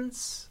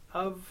substance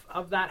of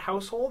that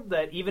household,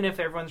 that even if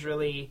everyone's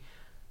really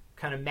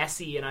kind of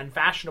messy and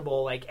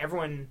unfashionable, like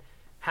everyone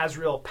has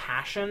real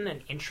passion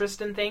and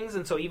interest in things.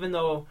 And so even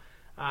though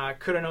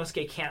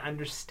Kuranosuke can't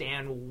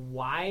understand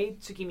why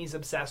Tsukimi's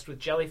obsessed with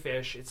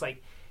jellyfish, it's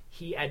like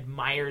he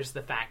admires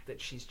the fact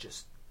that she's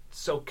just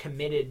so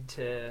committed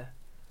to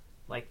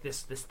like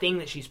this thing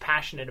that she's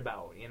passionate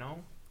about, you know?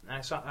 And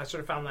I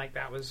sort of found like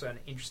that was an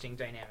interesting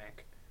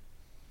dynamic.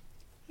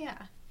 Yeah.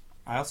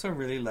 I also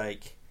really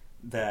like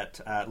that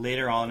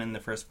later on in the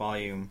first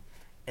volume,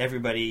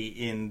 everybody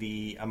in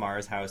the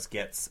Amar's house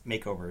gets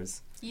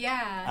makeovers.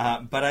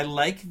 Yeah. But I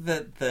like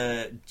that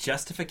the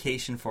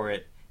justification for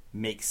it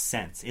makes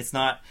sense. It's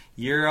not,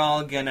 you're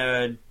all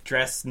gonna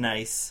dress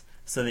nice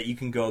so that you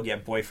can go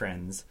get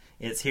boyfriends.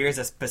 It's, here's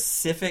a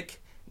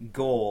specific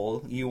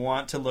goal. You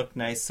want to look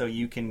nice so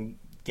you can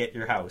get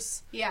your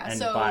house and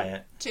buy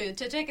it.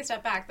 To take a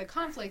step back, the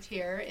conflict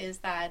here is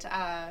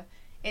that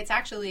it's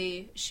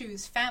actually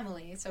Shu's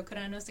family, so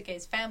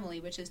Kuranosuke's family,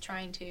 which is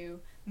trying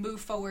to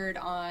move forward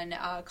on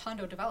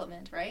condo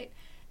development, right?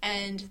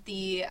 And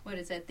the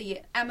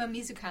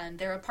Amamizukan,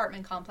 their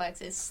apartment complex,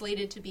 is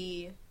slated to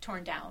be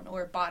torn down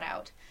or bought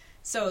out.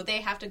 So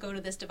they have to go to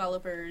this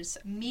developer's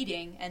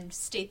meeting and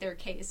state their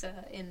case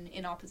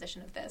in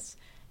opposition of this.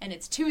 And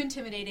it's too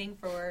intimidating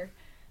for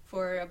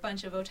a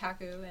bunch of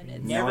otaku, and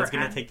it's no one's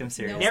going to take them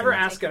seriously. Never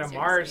ask an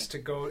Amars to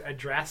go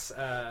address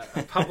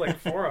a public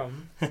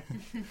forum.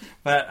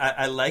 But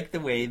I like the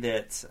way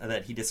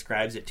that he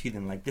describes it to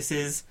them. Like, this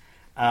is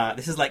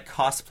like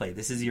cosplay.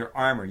 This is your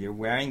armor. You're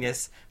wearing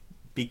this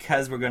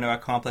because we're going to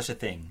accomplish a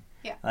thing.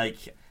 Yeah.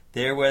 Like,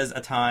 there was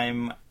a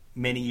time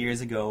many years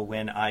ago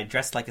when I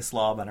dressed like a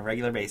slob on a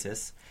regular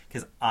basis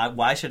because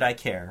why should I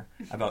care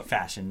about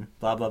fashion?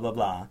 Blah blah blah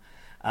blah.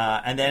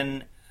 And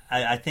then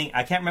I think,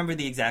 I can't remember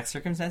the exact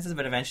circumstances,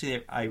 but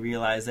eventually I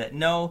realized that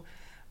no,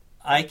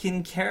 I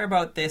can care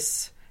about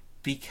this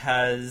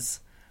because,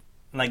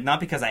 like, not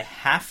because I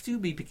have to,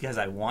 but because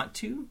I want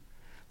to,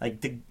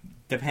 like,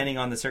 depending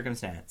on the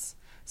circumstance.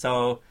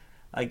 So,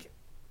 like,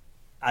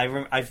 I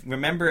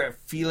remember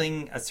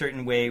feeling a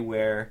certain way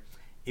where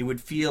it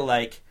would feel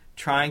like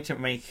trying to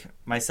make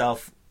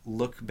myself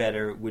look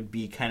better would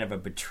be kind of a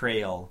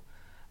betrayal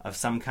of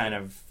some kind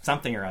of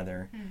something or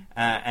other.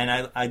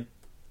 And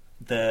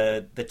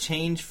the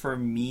change for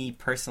me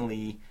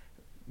personally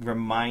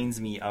reminds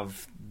me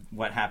of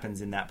what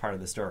happens in that part of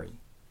the story,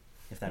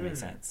 if that makes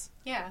sense.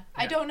 Yeah.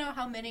 I don't know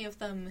how many of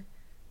them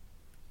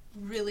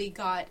really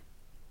got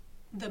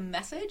the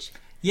message.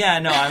 Yeah,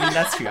 no, I mean,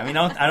 that's true. I mean,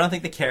 I don't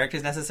think the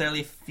characters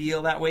necessarily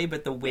feel that way,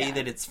 but the way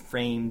that it's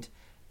framed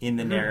in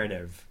the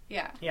narrative.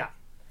 Yeah. Yeah.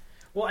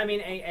 Well, I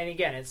mean, and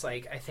again, it's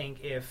like, I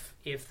think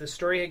if the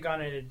story had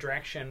gone in a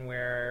direction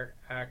where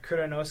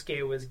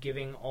Kuranosuke was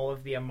giving all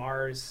of the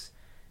Amars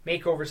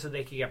makeovers so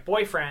they could get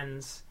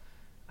boyfriends,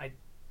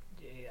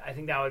 I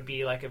think that would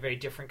be like a very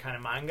different kind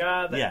of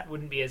manga that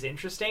wouldn't be as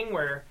interesting,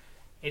 where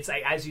it's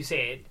like, as you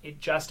say, it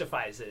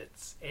justifies it.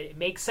 It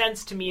makes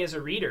sense to me as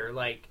a reader.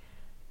 Like,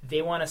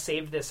 they want to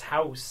save this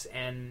house,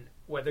 and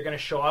what, they're going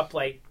to show up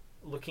like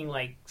looking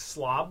like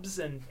slobs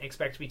and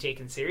expect to be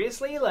taken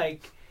seriously?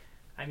 Like,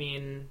 I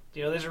mean,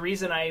 there's a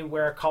reason I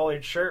wear a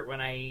collared shirt when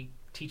I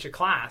teach a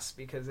class,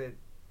 because it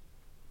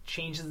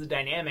changes the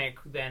dynamic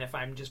than if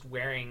I'm just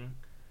wearing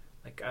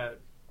like a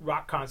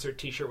rock concert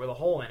t-shirt with a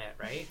hole in it,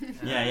 right?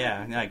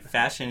 Yeah. Like,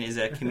 fashion is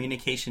a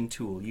communication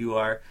tool. You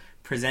are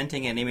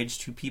presenting an image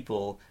to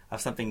people of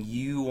something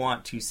you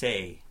want to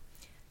say.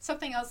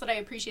 Something else that I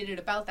appreciated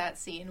about that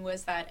scene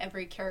was that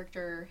every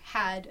character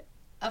had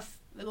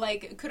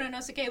like,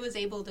 Kuranosuke was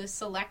able to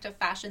select a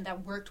fashion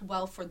that worked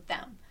well for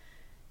them.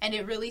 And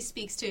it really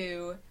speaks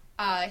to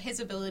his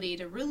ability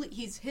to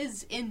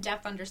his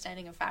in-depth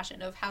understanding of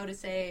fashion, of how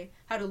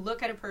to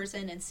look at a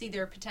person and see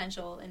their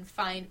potential and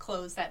find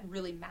clothes that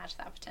really match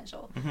that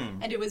potential.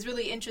 Mm-hmm. And it was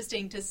really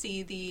interesting to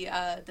see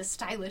the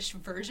stylish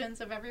versions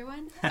of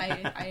everyone.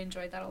 I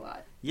enjoyed that a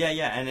lot. Yeah,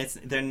 and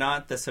they're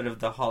not the sort of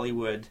the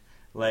Hollywood,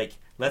 like,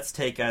 let's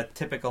take a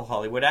typical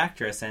Hollywood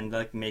actress and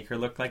like make her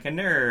look like a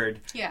nerd.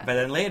 Yeah. But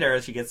then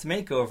later she gets a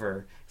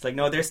makeover. It's like,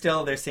 no, they're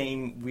still their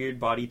same weird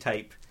body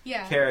type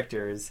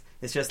characters.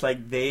 It's just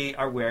like they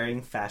are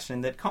wearing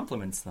fashion that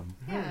complements them.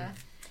 Yeah.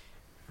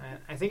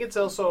 I think it's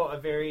also a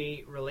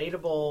very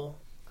relatable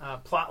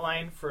plot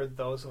line for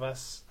those of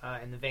us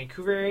in the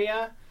Vancouver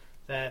area,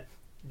 that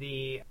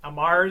the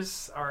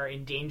Amars are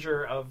in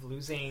danger of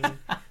losing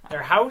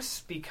their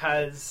house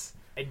because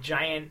a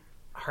giant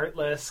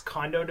heartless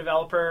condo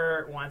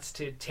developer wants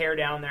to tear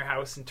down their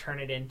house and turn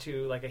it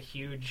into like a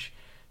huge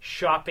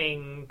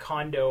shopping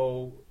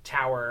condo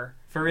tower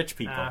for rich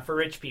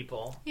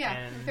people. Yeah,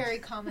 and very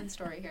common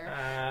story here.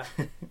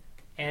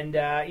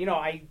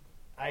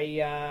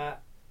 I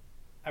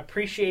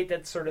appreciate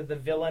that sort of the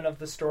villain of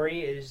the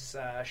story is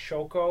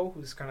Shoko,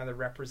 who's kind of the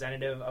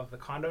representative of the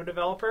condo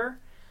developer.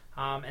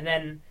 And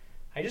then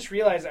I just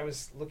realized, I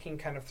was looking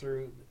kind of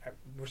through,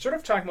 we're sort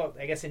of talking about,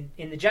 I guess in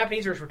the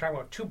Japanese version, we're talking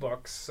about two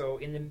books. So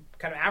in the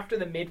kind of after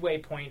the midway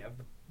point of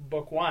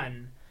book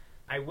one,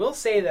 I will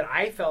say that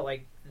I felt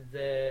like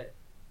the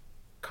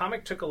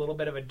comic took a little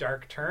bit of a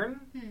dark turn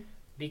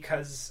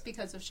because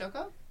of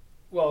Shoko?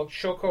 Well,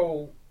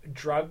 Shoko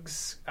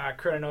drugs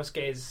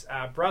Kuranosuke's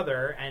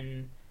brother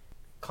and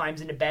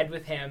climbs into bed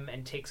with him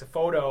and takes a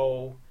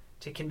photo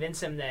to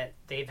convince him that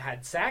they've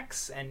had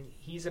sex, and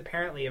he's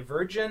apparently a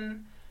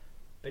virgin,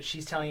 but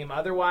she's telling him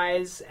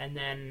otherwise. And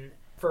then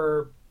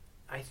for,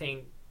 I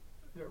think,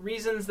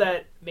 reasons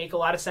that make a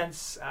lot of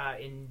sense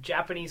in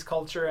Japanese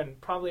culture and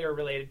probably are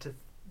related to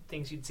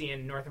things you'd see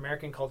in North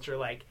American culture,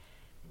 like,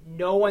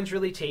 no one's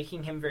really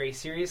taking him very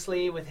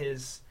seriously with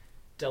his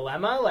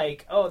dilemma.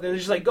 Like, oh, they're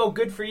just like, oh,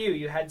 good for you,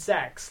 you had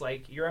sex,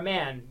 like, you're a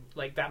man,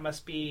 like, that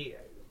must be,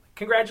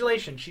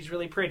 congratulations, she's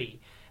really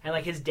pretty. And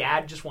like, his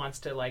dad just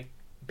wants to like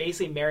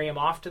basically marry him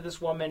off to this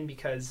woman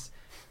because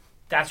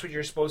that's what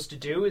you're supposed to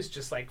do, is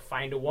just like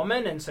find a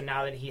woman. And so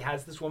now that he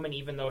has this woman,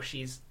 even though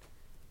she's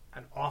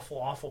an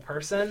awful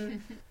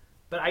person,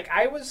 but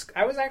I was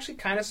actually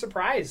kind of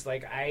surprised.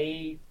 Like,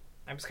 I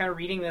was kind of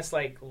reading this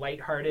like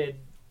lighthearted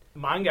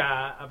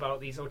manga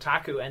about these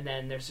otaku, and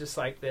then there's just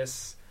like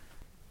this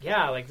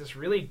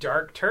really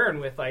dark turn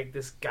with like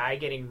this guy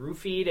getting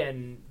roofied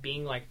and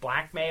being like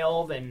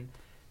blackmailed, and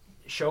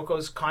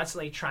Shoko's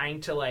constantly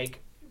trying to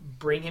like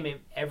bring him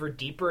ever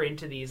deeper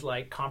into these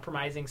like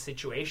compromising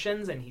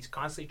situations, and he's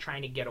constantly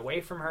trying to get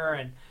away from her,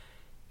 and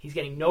he's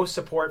getting no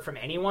support from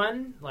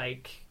anyone,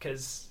 like,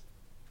 because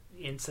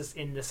in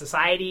the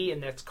society, in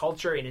this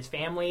culture, in his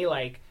family,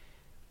 like,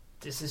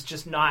 this is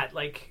just not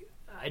like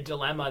a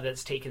dilemma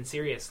that's taken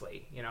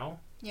seriously, you know?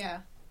 Yeah.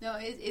 No,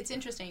 it's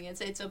interesting.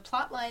 It's a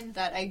plot line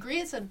that I agree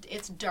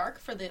it's dark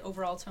for the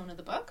overall tone of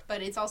the book,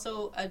 but it's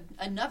also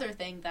another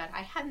thing that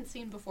I hadn't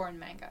seen before in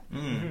manga.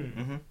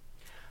 Mm-hmm. Mm-hmm.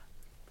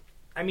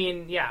 I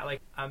mean, yeah, like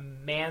a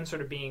man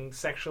sort of being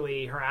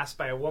sexually harassed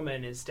by a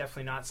woman is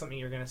definitely not something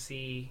you're going to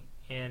see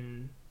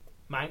in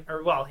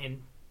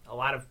in a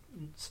lot of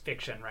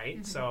fiction, right?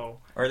 Mm-hmm. So,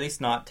 or at least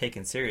not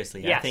taken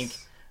seriously. Yes. I think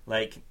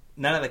like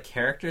none of the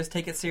characters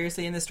take it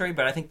seriously in the story,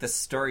 but I think the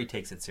story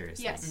takes it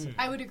seriously. Yes,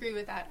 I would agree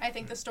with that. I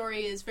think the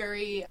story is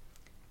very,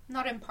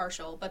 not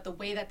impartial, but the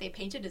way that they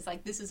paint it is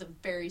like, this is a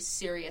very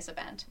serious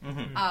event,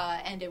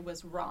 and it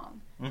was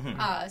wrong.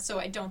 Mm-hmm. So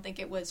I don't think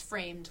it was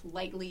framed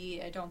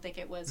lightly. I don't think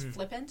it was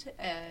flippant.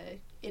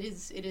 It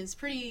is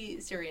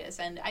pretty serious,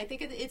 and I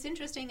think it's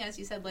interesting, as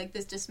you said, like,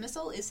 this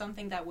dismissal is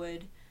something that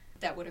would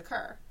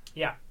occur.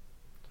 Yeah.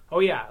 Oh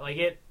yeah, like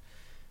it,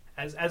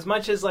 as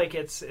much as like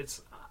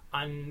it's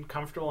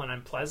uncomfortable and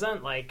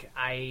unpleasant, like,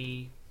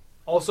 I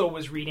also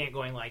was reading it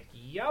going like,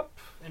 yup.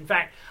 In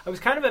fact, I was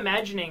kind of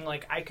imagining,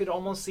 like, I could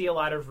almost see a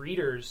lot of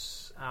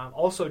readers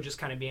also just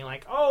kind of being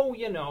like, oh,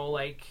 you know,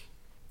 like,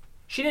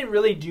 she didn't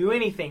really do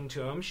anything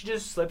to him. She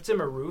just slipped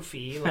him a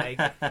roofie. Like,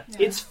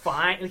 it's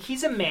fine. Like,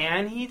 he's a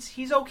man.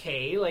 He's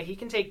okay. Like, he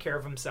can take care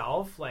of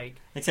himself. Like,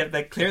 except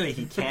that clearly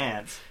he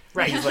can't.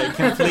 Right. He's like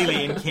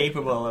completely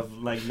incapable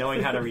of like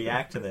knowing how to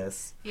react to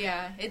this.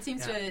 Yeah, it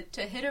seems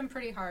to hit him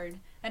pretty hard,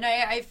 and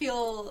I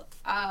feel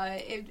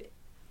I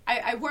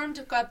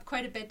warmed up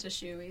quite a bit to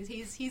Shu.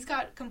 He's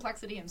got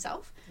complexity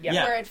himself.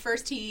 Yeah. Where at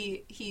first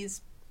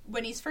he's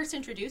when he's first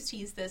introduced,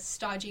 he's this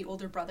stodgy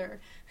older brother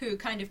who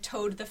kind of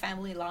towed the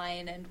family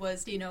line and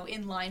was,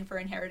 in line for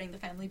inheriting the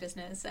family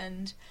business,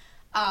 and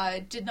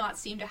did not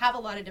seem to have a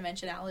lot of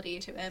dimensionality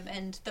to him.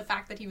 And the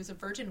fact that he was a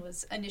virgin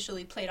was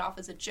initially played off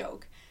as a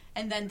joke.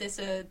 And then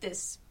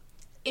this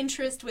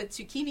interest with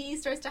Tsukimi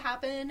starts to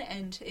happen,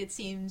 and it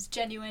seems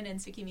genuine, and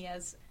Tsukimi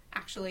has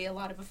actually a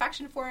lot of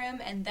affection for him.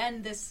 And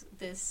then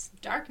this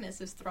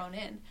darkness is thrown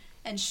in,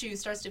 and Shu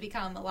starts to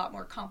become a lot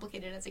more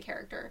complicated as a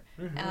character.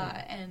 Mm-hmm.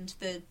 And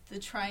the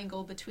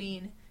triangle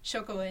between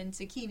Shoko and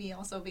Tsukimi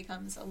also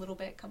becomes a little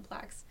bit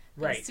complex.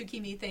 Right.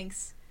 Tsukimi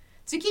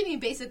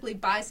basically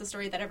buys the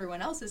story that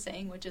everyone else is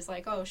saying, which is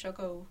like, oh,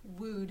 Shoko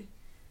wooed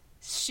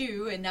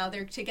Shu, and now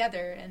they're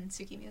together, and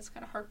Tsukimi is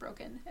kind of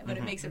heartbroken, but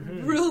it makes it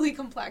really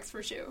complex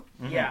for Shu.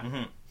 Yeah.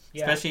 Mm-hmm.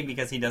 Yeah. Especially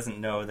because he doesn't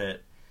know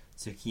that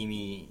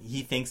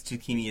he thinks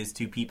Tsukimi is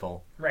two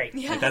people. Right.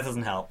 Yeah. Like, that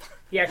doesn't help.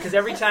 Yeah, because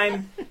every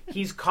time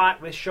he's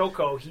caught with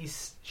Shoko,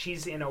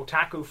 she's in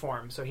otaku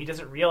form, so he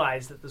doesn't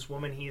realize that this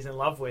woman he's in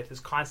love with is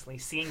constantly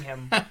seeing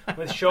him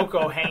with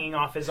Shoko hanging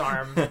off his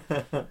arm.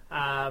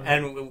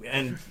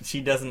 And she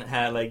doesn't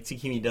have, like,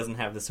 Tsukimi doesn't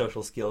have the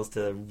social skills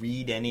to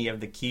read any of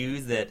the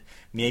cues that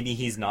maybe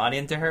he's not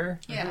into her.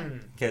 Yeah.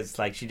 Because,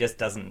 like, she just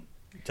doesn't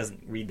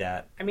read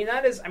that.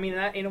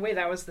 That in a way,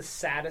 that was the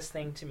saddest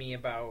thing to me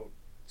about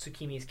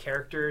Tsukimi's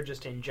character,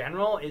 just in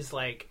general, is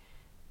like,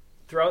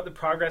 throughout the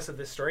progress of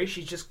this story,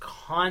 she's just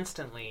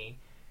constantly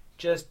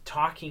just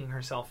talking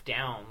herself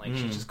down. Like,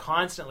 she's just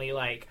constantly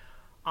like,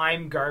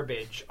 I'm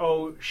garbage.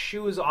 Oh,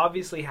 Shu is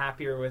obviously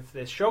happier with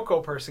this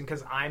Shoko person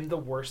because I'm the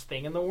worst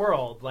thing in the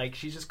world. Like,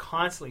 she's just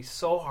constantly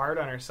so hard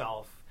on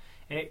herself.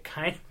 And it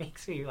kind of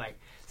makes me, like,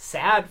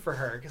 sad for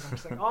her because I'm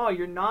just like, oh,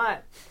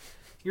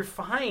 you're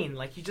fine.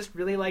 Like, you just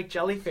really like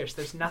jellyfish.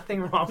 There's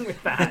nothing wrong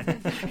with that.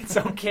 It's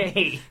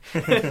okay.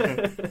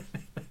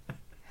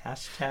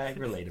 Hashtag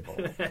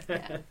relatable.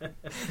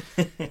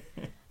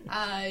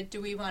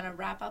 Do we want to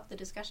wrap up the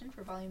discussion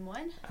for Volume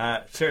 1?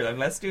 Sure.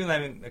 Let's do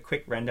a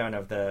quick rundown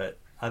of the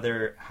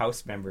other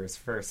house members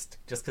first,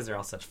 just because they're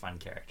all such fun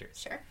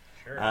characters.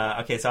 Sure.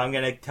 Okay, so I'm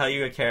going to tell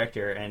you a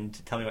character and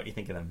tell me what you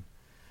think of them.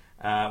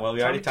 Well,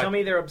 Tell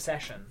me their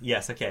obsession.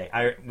 Yes, okay.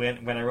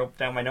 When I wrote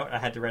down my note, I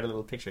had to write a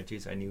little picture too,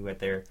 so I knew what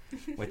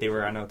they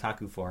were on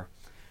otaku for.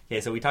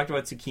 Okay, so we talked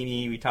about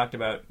Tsukimi, we talked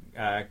about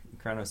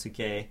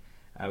Kuranosuke,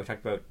 we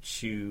talked about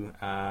Shu.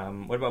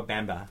 What about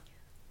Banba?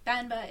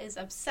 Banba is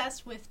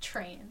obsessed with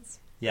trains.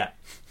 Yeah.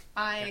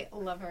 I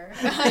love her.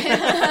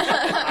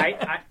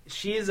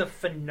 She is a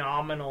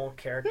phenomenal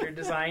character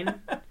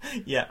design.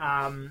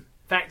 Yeah. In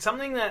fact,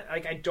 something that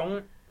I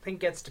don't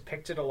think gets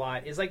depicted a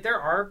lot is there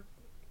are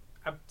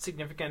a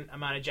significant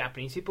amount of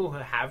Japanese people who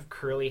have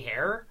curly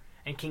hair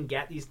and can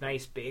get these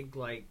nice big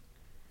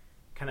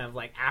kind of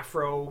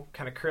afro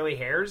kind of curly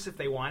hairs if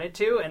they wanted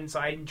to, and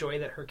so I enjoy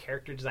that her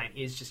character design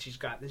is just she's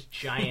got this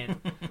giant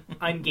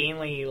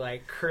ungainly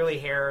curly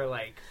hair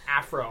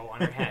afro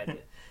on her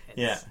head.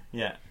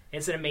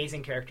 It's an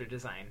amazing character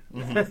design.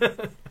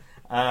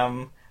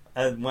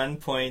 At one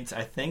point,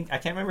 I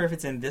can't remember if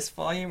it's in this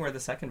volume or the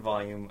second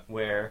volume,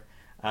 where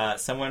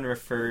someone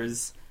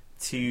refers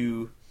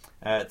to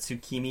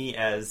Tsukimi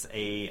as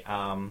a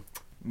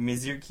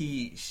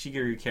Mizuki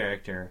Shigeru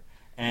character,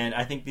 and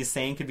I think the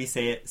same could be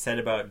said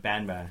about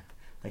Banba.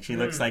 She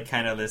looks like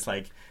kind of this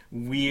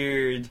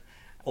weird,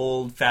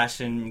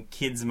 old-fashioned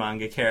kids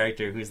manga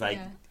character who's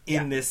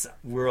in this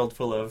world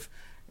full of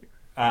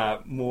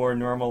more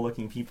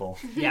normal-looking people.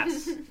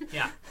 Yes.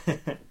 Yeah.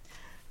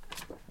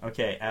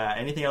 Okay.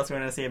 Anything else you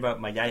want to say about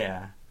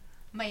Mayaya?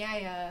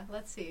 Mayaya,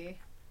 let's see.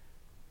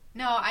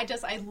 No, I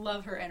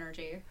love her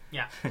energy.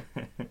 Yeah.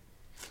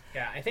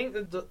 Yeah, I think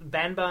that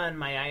Banba and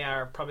Mayaya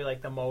are probably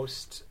the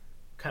most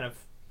kind of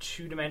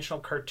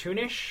two-dimensional,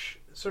 cartoonish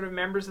sort of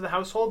members of the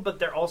household, but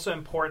they're also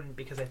important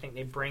because I think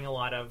they bring a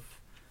lot of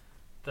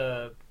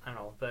the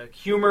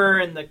humor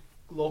and the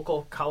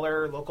local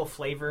color, local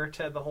flavor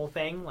to the whole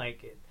thing.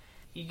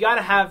 You got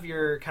to have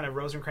your kind of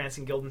Rosencrantz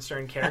and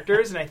Guildenstern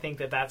characters, and I think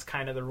that that's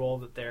kind of the role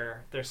that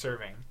they're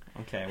serving.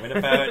 Okay, what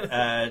about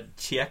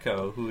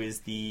Chieko, who is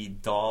the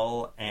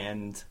doll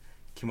and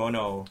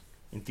kimono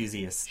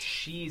enthusiast?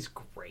 She's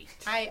great.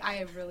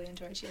 I really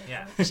enjoy Chieko.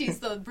 Yeah. She's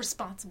the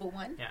responsible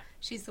one. Yeah.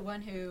 She's the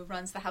one who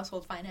runs the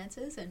household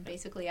finances and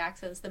basically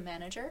acts as the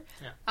manager.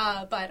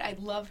 Yeah. But I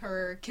love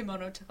her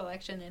kimono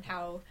collection and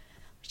how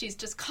she's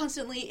just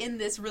constantly in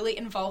this really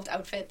involved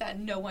outfit that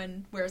no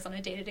one wears on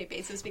a day-to-day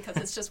basis because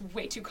it's just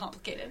way too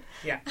complicated.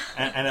 Yeah.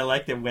 And I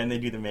like that when they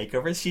do the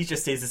makeovers, she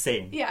just stays the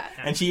same. Yeah.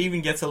 And she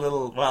even gets a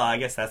little, well, I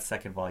guess that's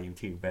second volume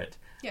too, but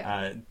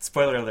Yeah.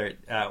 Spoiler alert,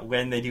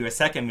 when they do a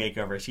second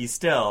makeover, she's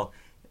still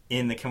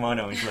in the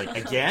kimono, and she's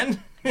like,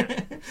 again?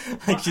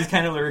 Like, she's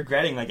kind of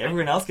regretting, like,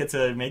 everyone else gets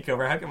a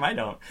makeover, how come I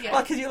don't? Yeah.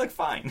 Well, because you look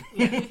fine.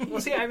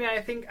 Well, see, I mean, I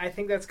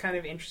think that's kind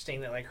of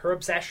interesting that, like, her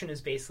obsession is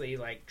basically,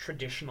 like,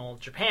 traditional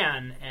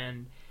Japan,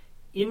 and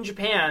in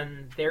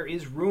Japan, there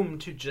is room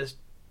to just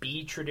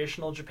be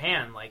traditional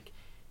Japan. Like,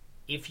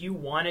 if you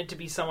wanted to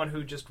be someone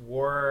who just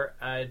wore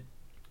a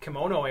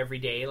kimono every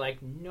day,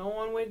 like, no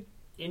one would,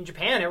 in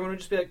Japan, everyone would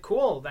just be like,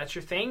 cool, that's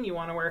your thing? You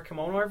want to wear a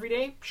kimono every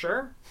day?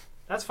 Sure.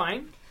 That's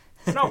fine.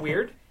 It's not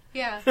weird.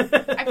 Yeah.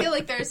 I feel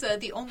like there's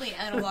the only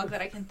analog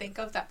that I can think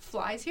of that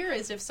flies here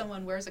is if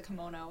someone wears a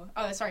kimono.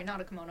 Oh, sorry, not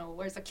a kimono,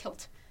 wears a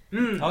kilt.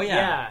 Oh,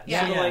 yeah.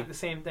 Yeah. Yeah. Like the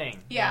same thing.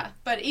 Yeah.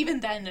 But even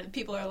then,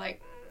 people are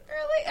like,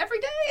 really? Every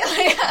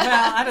day?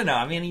 Well, I don't know.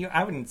 I mean,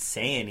 I wouldn't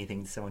say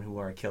anything to someone who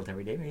wore a kilt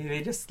every day. Maybe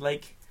they just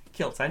like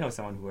kilts. I know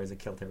someone who wears a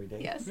kilt every day.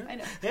 Yes, I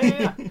know.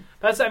 Yeah.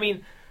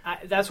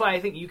 That's why I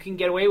think you can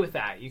get away with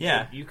that.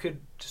 You could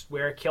just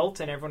wear a kilt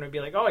and everyone would be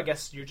like, oh, I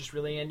guess you're just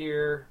really into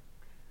your,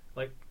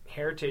 like,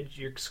 heritage,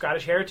 your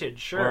Scottish heritage.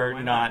 Sure.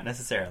 Or not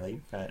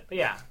necessarily, but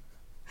yeah.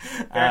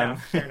 Fair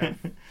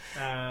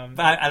enough. But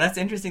that's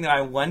interesting, though.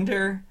 I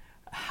wonder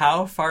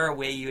how far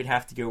away you would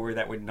have to go where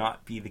that would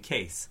not be the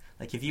case.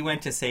 Like, if you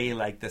went to, say,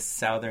 like, the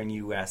southern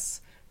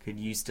U.S., could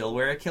you still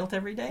wear a kilt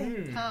every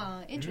day?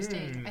 Oh,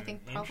 interesting. I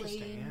think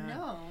probably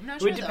no. I'm not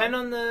It sure. would depend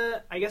on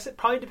I guess it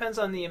probably depends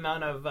on the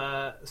amount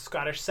of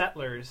Scottish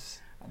settlers.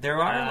 There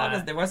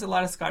was a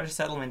lot of Scottish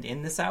settlement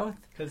in the South,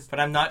 'Cause- but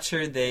I'm not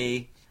sure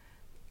they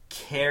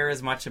care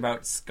as much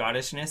about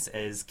Scottishness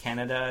as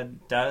Canada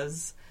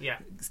does. Yeah.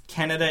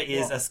 Canada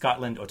is a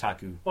Scotland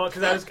otaku. Well,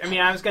 because I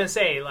was going to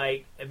say,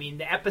 like, the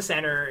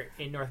epicenter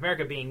in North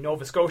America being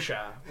Nova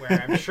Scotia,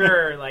 where I'm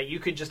sure, like, you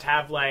could just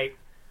have, like,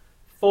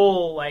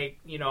 full, like,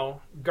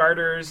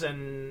 garters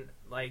and,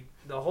 like,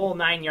 the whole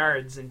 9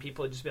 yards, and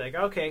people would just be like,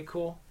 okay,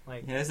 cool.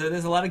 Like, Yeah, so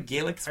there's a lot of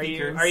Gaelic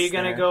speakers. are you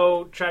going to there.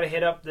 go try to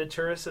hit up the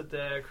tourists at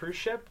the cruise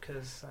ship?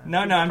 Cause, No,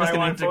 I'm just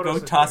going to go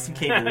toss some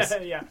cables.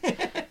 Yeah.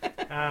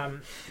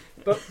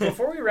 But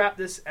before we wrap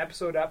this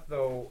episode up,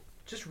 though,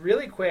 just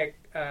really quick,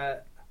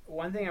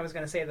 one thing I was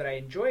going to say that I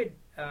enjoyed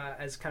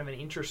as kind of an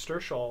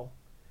interstitial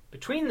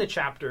between the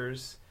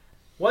chapters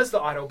was the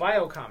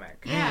autobio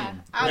comic. Yeah.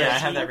 I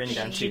have that written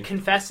down She too.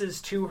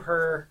 confesses to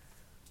her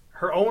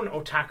own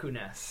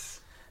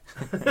otaku-ness.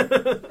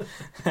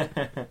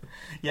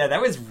 Yeah,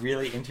 that was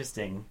really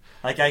interesting.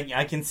 Like,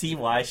 I can see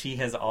why she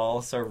has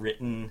also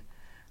written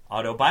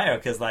autobio,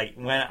 because, like,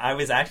 when I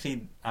was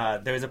actually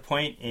there was a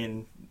point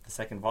in the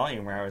second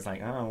volume where I was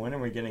like, oh, when are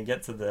we going to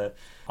get to the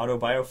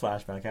autobio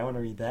flashback? I want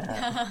to read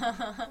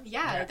that.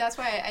 Yeah, that's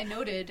why I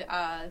noted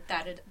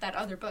that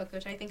other book,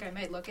 which I think I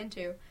might look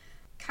into,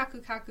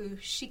 Kaku Kaku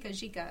Shika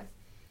Jika.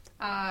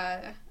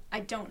 I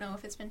don't know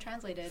if it's been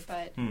translated,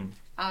 but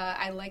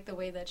I like the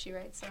way that she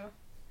writes, so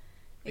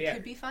it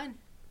could be fun.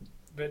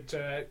 But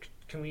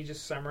can we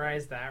just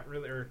summarize that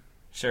really? Or,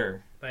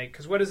 Sure. like,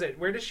 because what is it?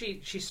 Where does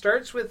she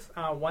starts with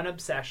one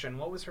obsession.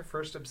 What was her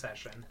first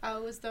obsession?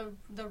 It was the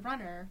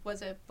runner.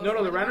 Was it?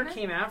 No, the runner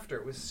came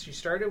after. She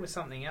started with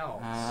something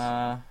else.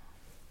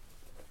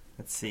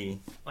 Let's see.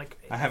 Like,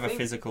 I have think- a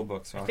physical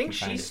book, so I I think can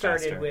she find it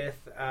started faster.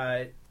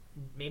 with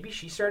maybe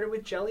she started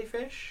with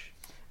jellyfish.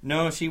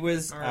 No, she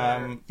was.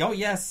 Or- Oh,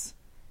 yes,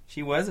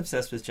 she was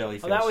obsessed with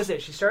jellyfish. Oh, that was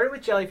it. She started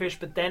with jellyfish,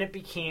 but then it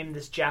became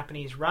this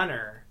Japanese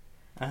runner.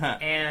 Uh-huh.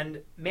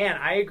 And man,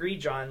 I agree,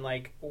 John.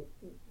 Like,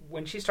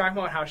 when she's talking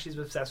about how she's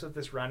obsessed with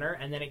this runner,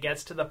 and then it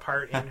gets to the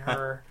part in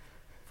her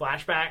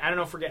flashback. I don't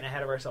know if we're getting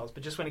ahead of ourselves,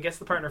 but just when it gets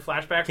to the part in her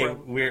flashback, Okay,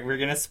 where we're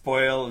gonna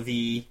spoil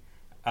the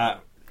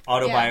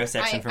autobio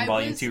section from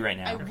Volume 2 right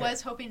now. I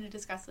was hoping to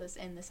discuss this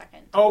in the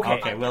second.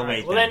 Okay, we'll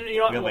wait Well, then. then you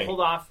know what? We'll We'll wait. hold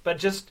off. But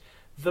just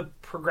the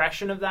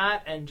progression of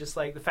that, and just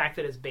like the fact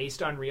that it's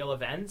based on real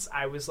events,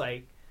 I was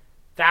like,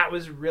 that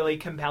was really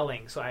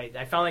compelling. So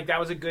I felt like that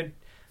was a good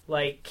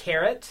like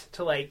carrot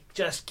to like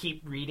just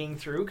keep reading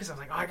through, because I was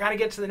like, oh, I got to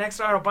get to the next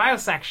autobio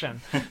section.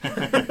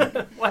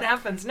 What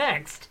happens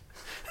next?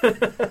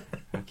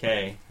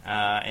 Okay.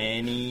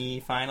 Any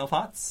final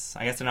thoughts?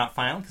 I guess they're not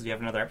final because we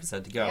have another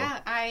episode to go. Yeah,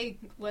 I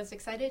was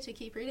excited to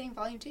keep reading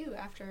Volume 2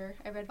 after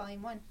I read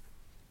Volume 1.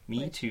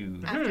 Me too.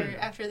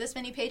 After this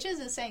many pages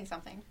is saying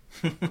something.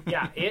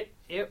 Yeah, it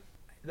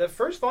the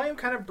first volume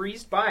kind of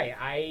breezed by.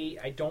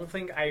 I don't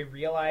think I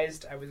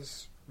realized I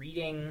was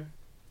reading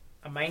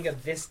a manga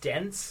this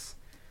dense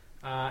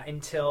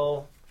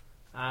until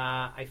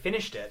I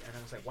finished it, and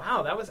I was like,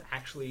 wow, that was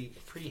actually a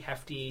pretty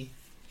hefty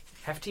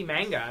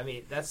manga. I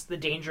mean, that's the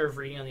danger of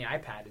reading on the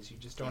iPad, is you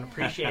just don't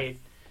appreciate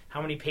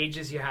how many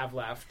pages you have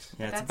left.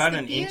 Yeah, it's That's about the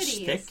an inch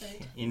beauty, thick is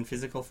it? in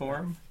physical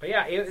form. But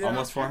yeah,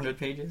 Almost 400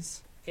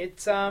 pages.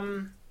 It's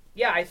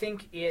yeah, I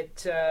think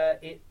it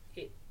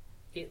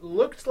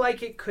looked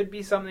like it could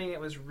be something that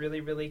was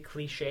really, really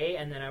cliche,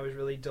 and then I was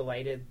really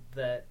delighted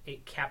that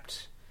it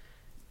kept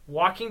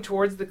walking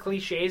towards the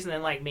cliches and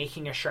then like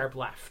making a sharp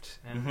left.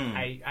 And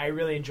I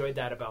really enjoyed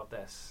that about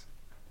this.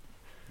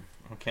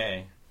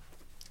 Okay.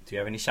 Do you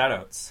have any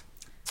shout-outs?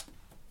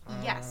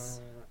 Yes.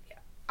 Yeah.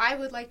 I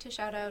would like to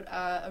shout out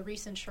a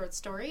recent short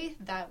story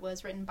that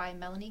was written by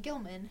Melanie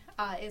Gilman.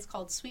 It's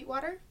called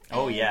Sweetwater.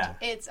 Oh, yeah.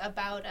 It's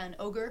about an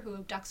ogre who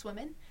abducts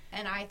women,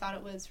 and I thought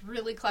it was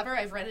really clever.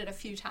 I've read it a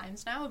few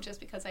times now just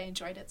because I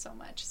enjoyed it so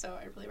much, so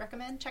I really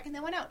recommend checking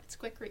that one out. It's a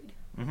quick read.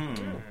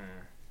 Mm-hmm.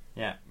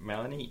 Yeah,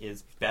 Melanie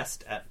is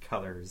best at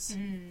colors.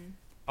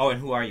 Oh,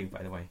 and who are you,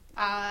 by the way?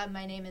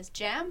 My name is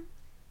Jam.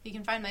 You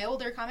can find my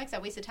older comics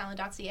at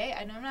wastedtalent.ca.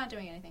 I'm not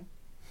doing anything.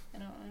 I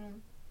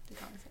don't do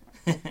comics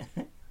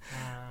anymore.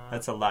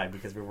 That's a lie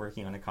because we're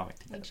working on a comic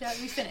together.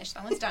 We finished.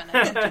 That one's done.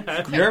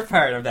 Your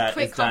part of that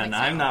is done. comics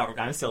I'm now. not.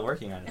 I'm still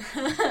working on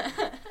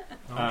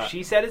it.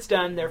 She said it's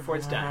done, therefore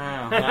it's done.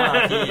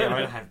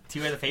 Wow.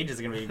 Two of the pages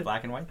are going to be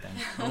black and white then.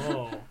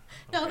 Oh.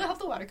 No, they'll have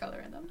the watercolor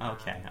in them.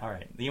 Okay. All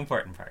right. The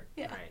important part.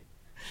 Yeah. All right.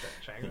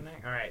 Should I go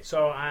next? All right.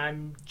 So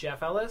I'm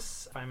Jeff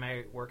Ellis. Find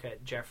my work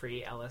at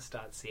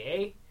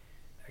jeffreyellis.ca.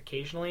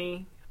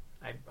 Occasionally,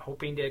 I'm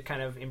hoping to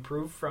kind of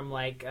improve from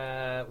like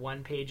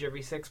one page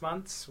every 6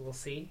 months. We'll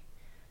see.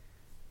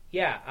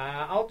 Yeah,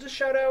 I'll just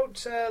shout out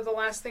the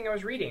last thing I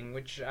was reading,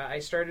 which I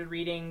started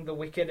reading The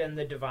Wicked and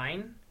the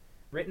Divine,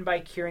 written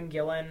by Kieran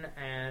Gillen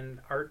and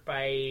art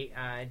by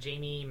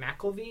Jamie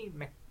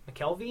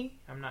McKelvey.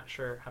 I'm not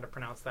sure how to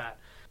pronounce that.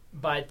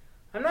 But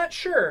I'm not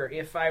sure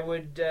if I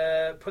would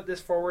put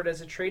this forward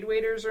as a Trade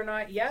Waiters or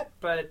not yet,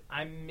 but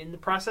I'm in the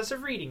process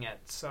of reading it,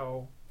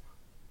 so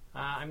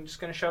I'm just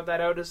going to shout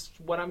that out as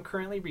what I'm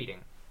currently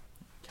reading.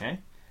 Okay.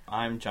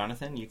 I'm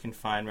Jonathan. You can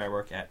find my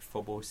work at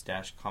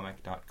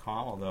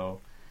phobos-comic.com, although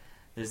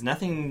there's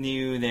nothing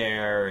new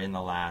there in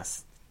the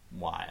last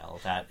while.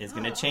 That is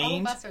going to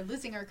change. All of us are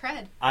losing our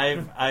cred.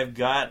 I've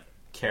got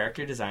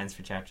character designs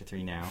for Chapter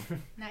 3 now.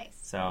 Nice.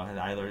 So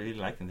I really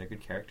like them. They're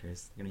good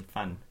characters. They're going to be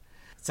fun.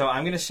 So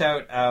I'm going to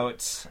shout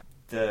out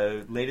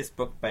the latest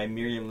book by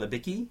Miriam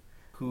Libicki,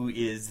 who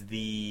is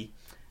the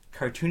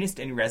cartoonist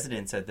in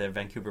residence at the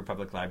Vancouver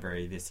Public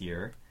Library this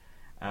year.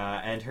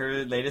 And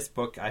her latest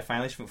book, I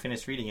finally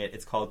finished reading it.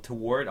 It's called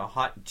Toward a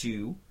Hot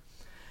Jew.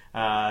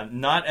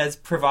 Not as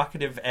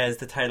provocative as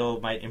the title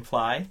might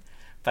imply,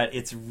 but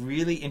it's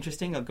really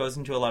interesting. It goes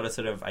into a lot of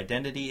sort of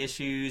identity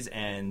issues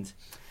and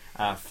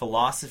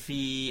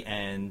philosophy,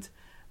 and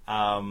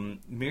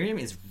Miriam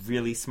is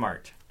really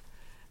smart.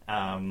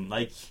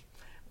 Like,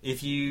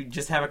 if you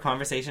just have a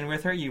conversation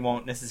with her, you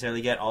won't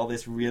necessarily get all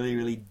this really,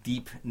 really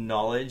deep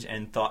knowledge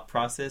and thought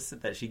process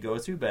that she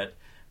goes through, but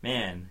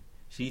man,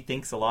 she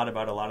thinks a lot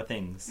about a lot of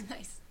things.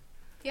 Nice.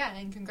 Yeah,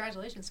 and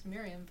congratulations to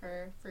Miriam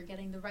for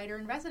getting the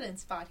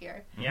writer-in-residence spot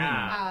here.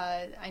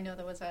 Yeah. I know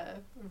there was a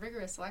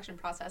rigorous selection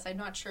process. I'm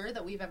not sure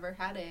that we've ever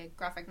had a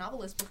graphic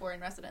novelist before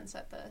in residence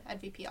at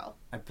VPL.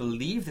 I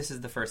believe this is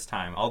the first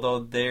time, although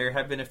there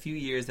have been a few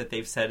years that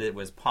they've said it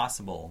was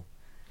possible,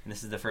 and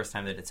this is the first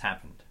time that it's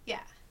happened.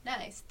 Yeah,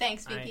 nice.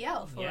 Thanks,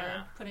 VPL, for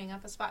yeah. putting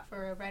up a spot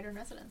for a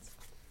writer-in-residence.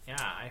 Yeah,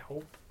 I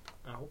hope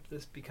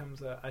this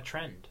becomes a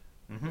trend.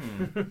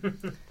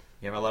 Mm-hmm.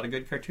 You have a lot of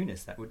good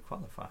cartoonists that would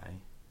qualify.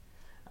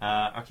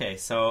 Okay,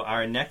 so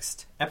our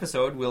next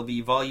episode will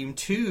be Volume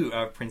 2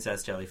 of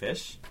Princess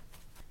Jellyfish.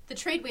 The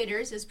Trade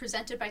Waiters is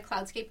presented by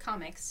Cloudscape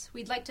Comics.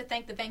 We'd like to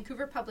thank the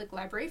Vancouver Public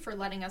Library for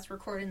letting us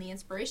record in the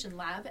Inspiration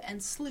Lab,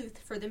 and Sleuth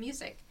for the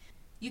music.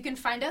 You can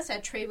find us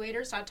at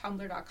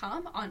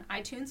tradewaiters.tumblr.com, on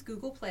iTunes,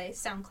 Google Play,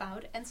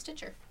 SoundCloud, and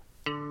Stitcher.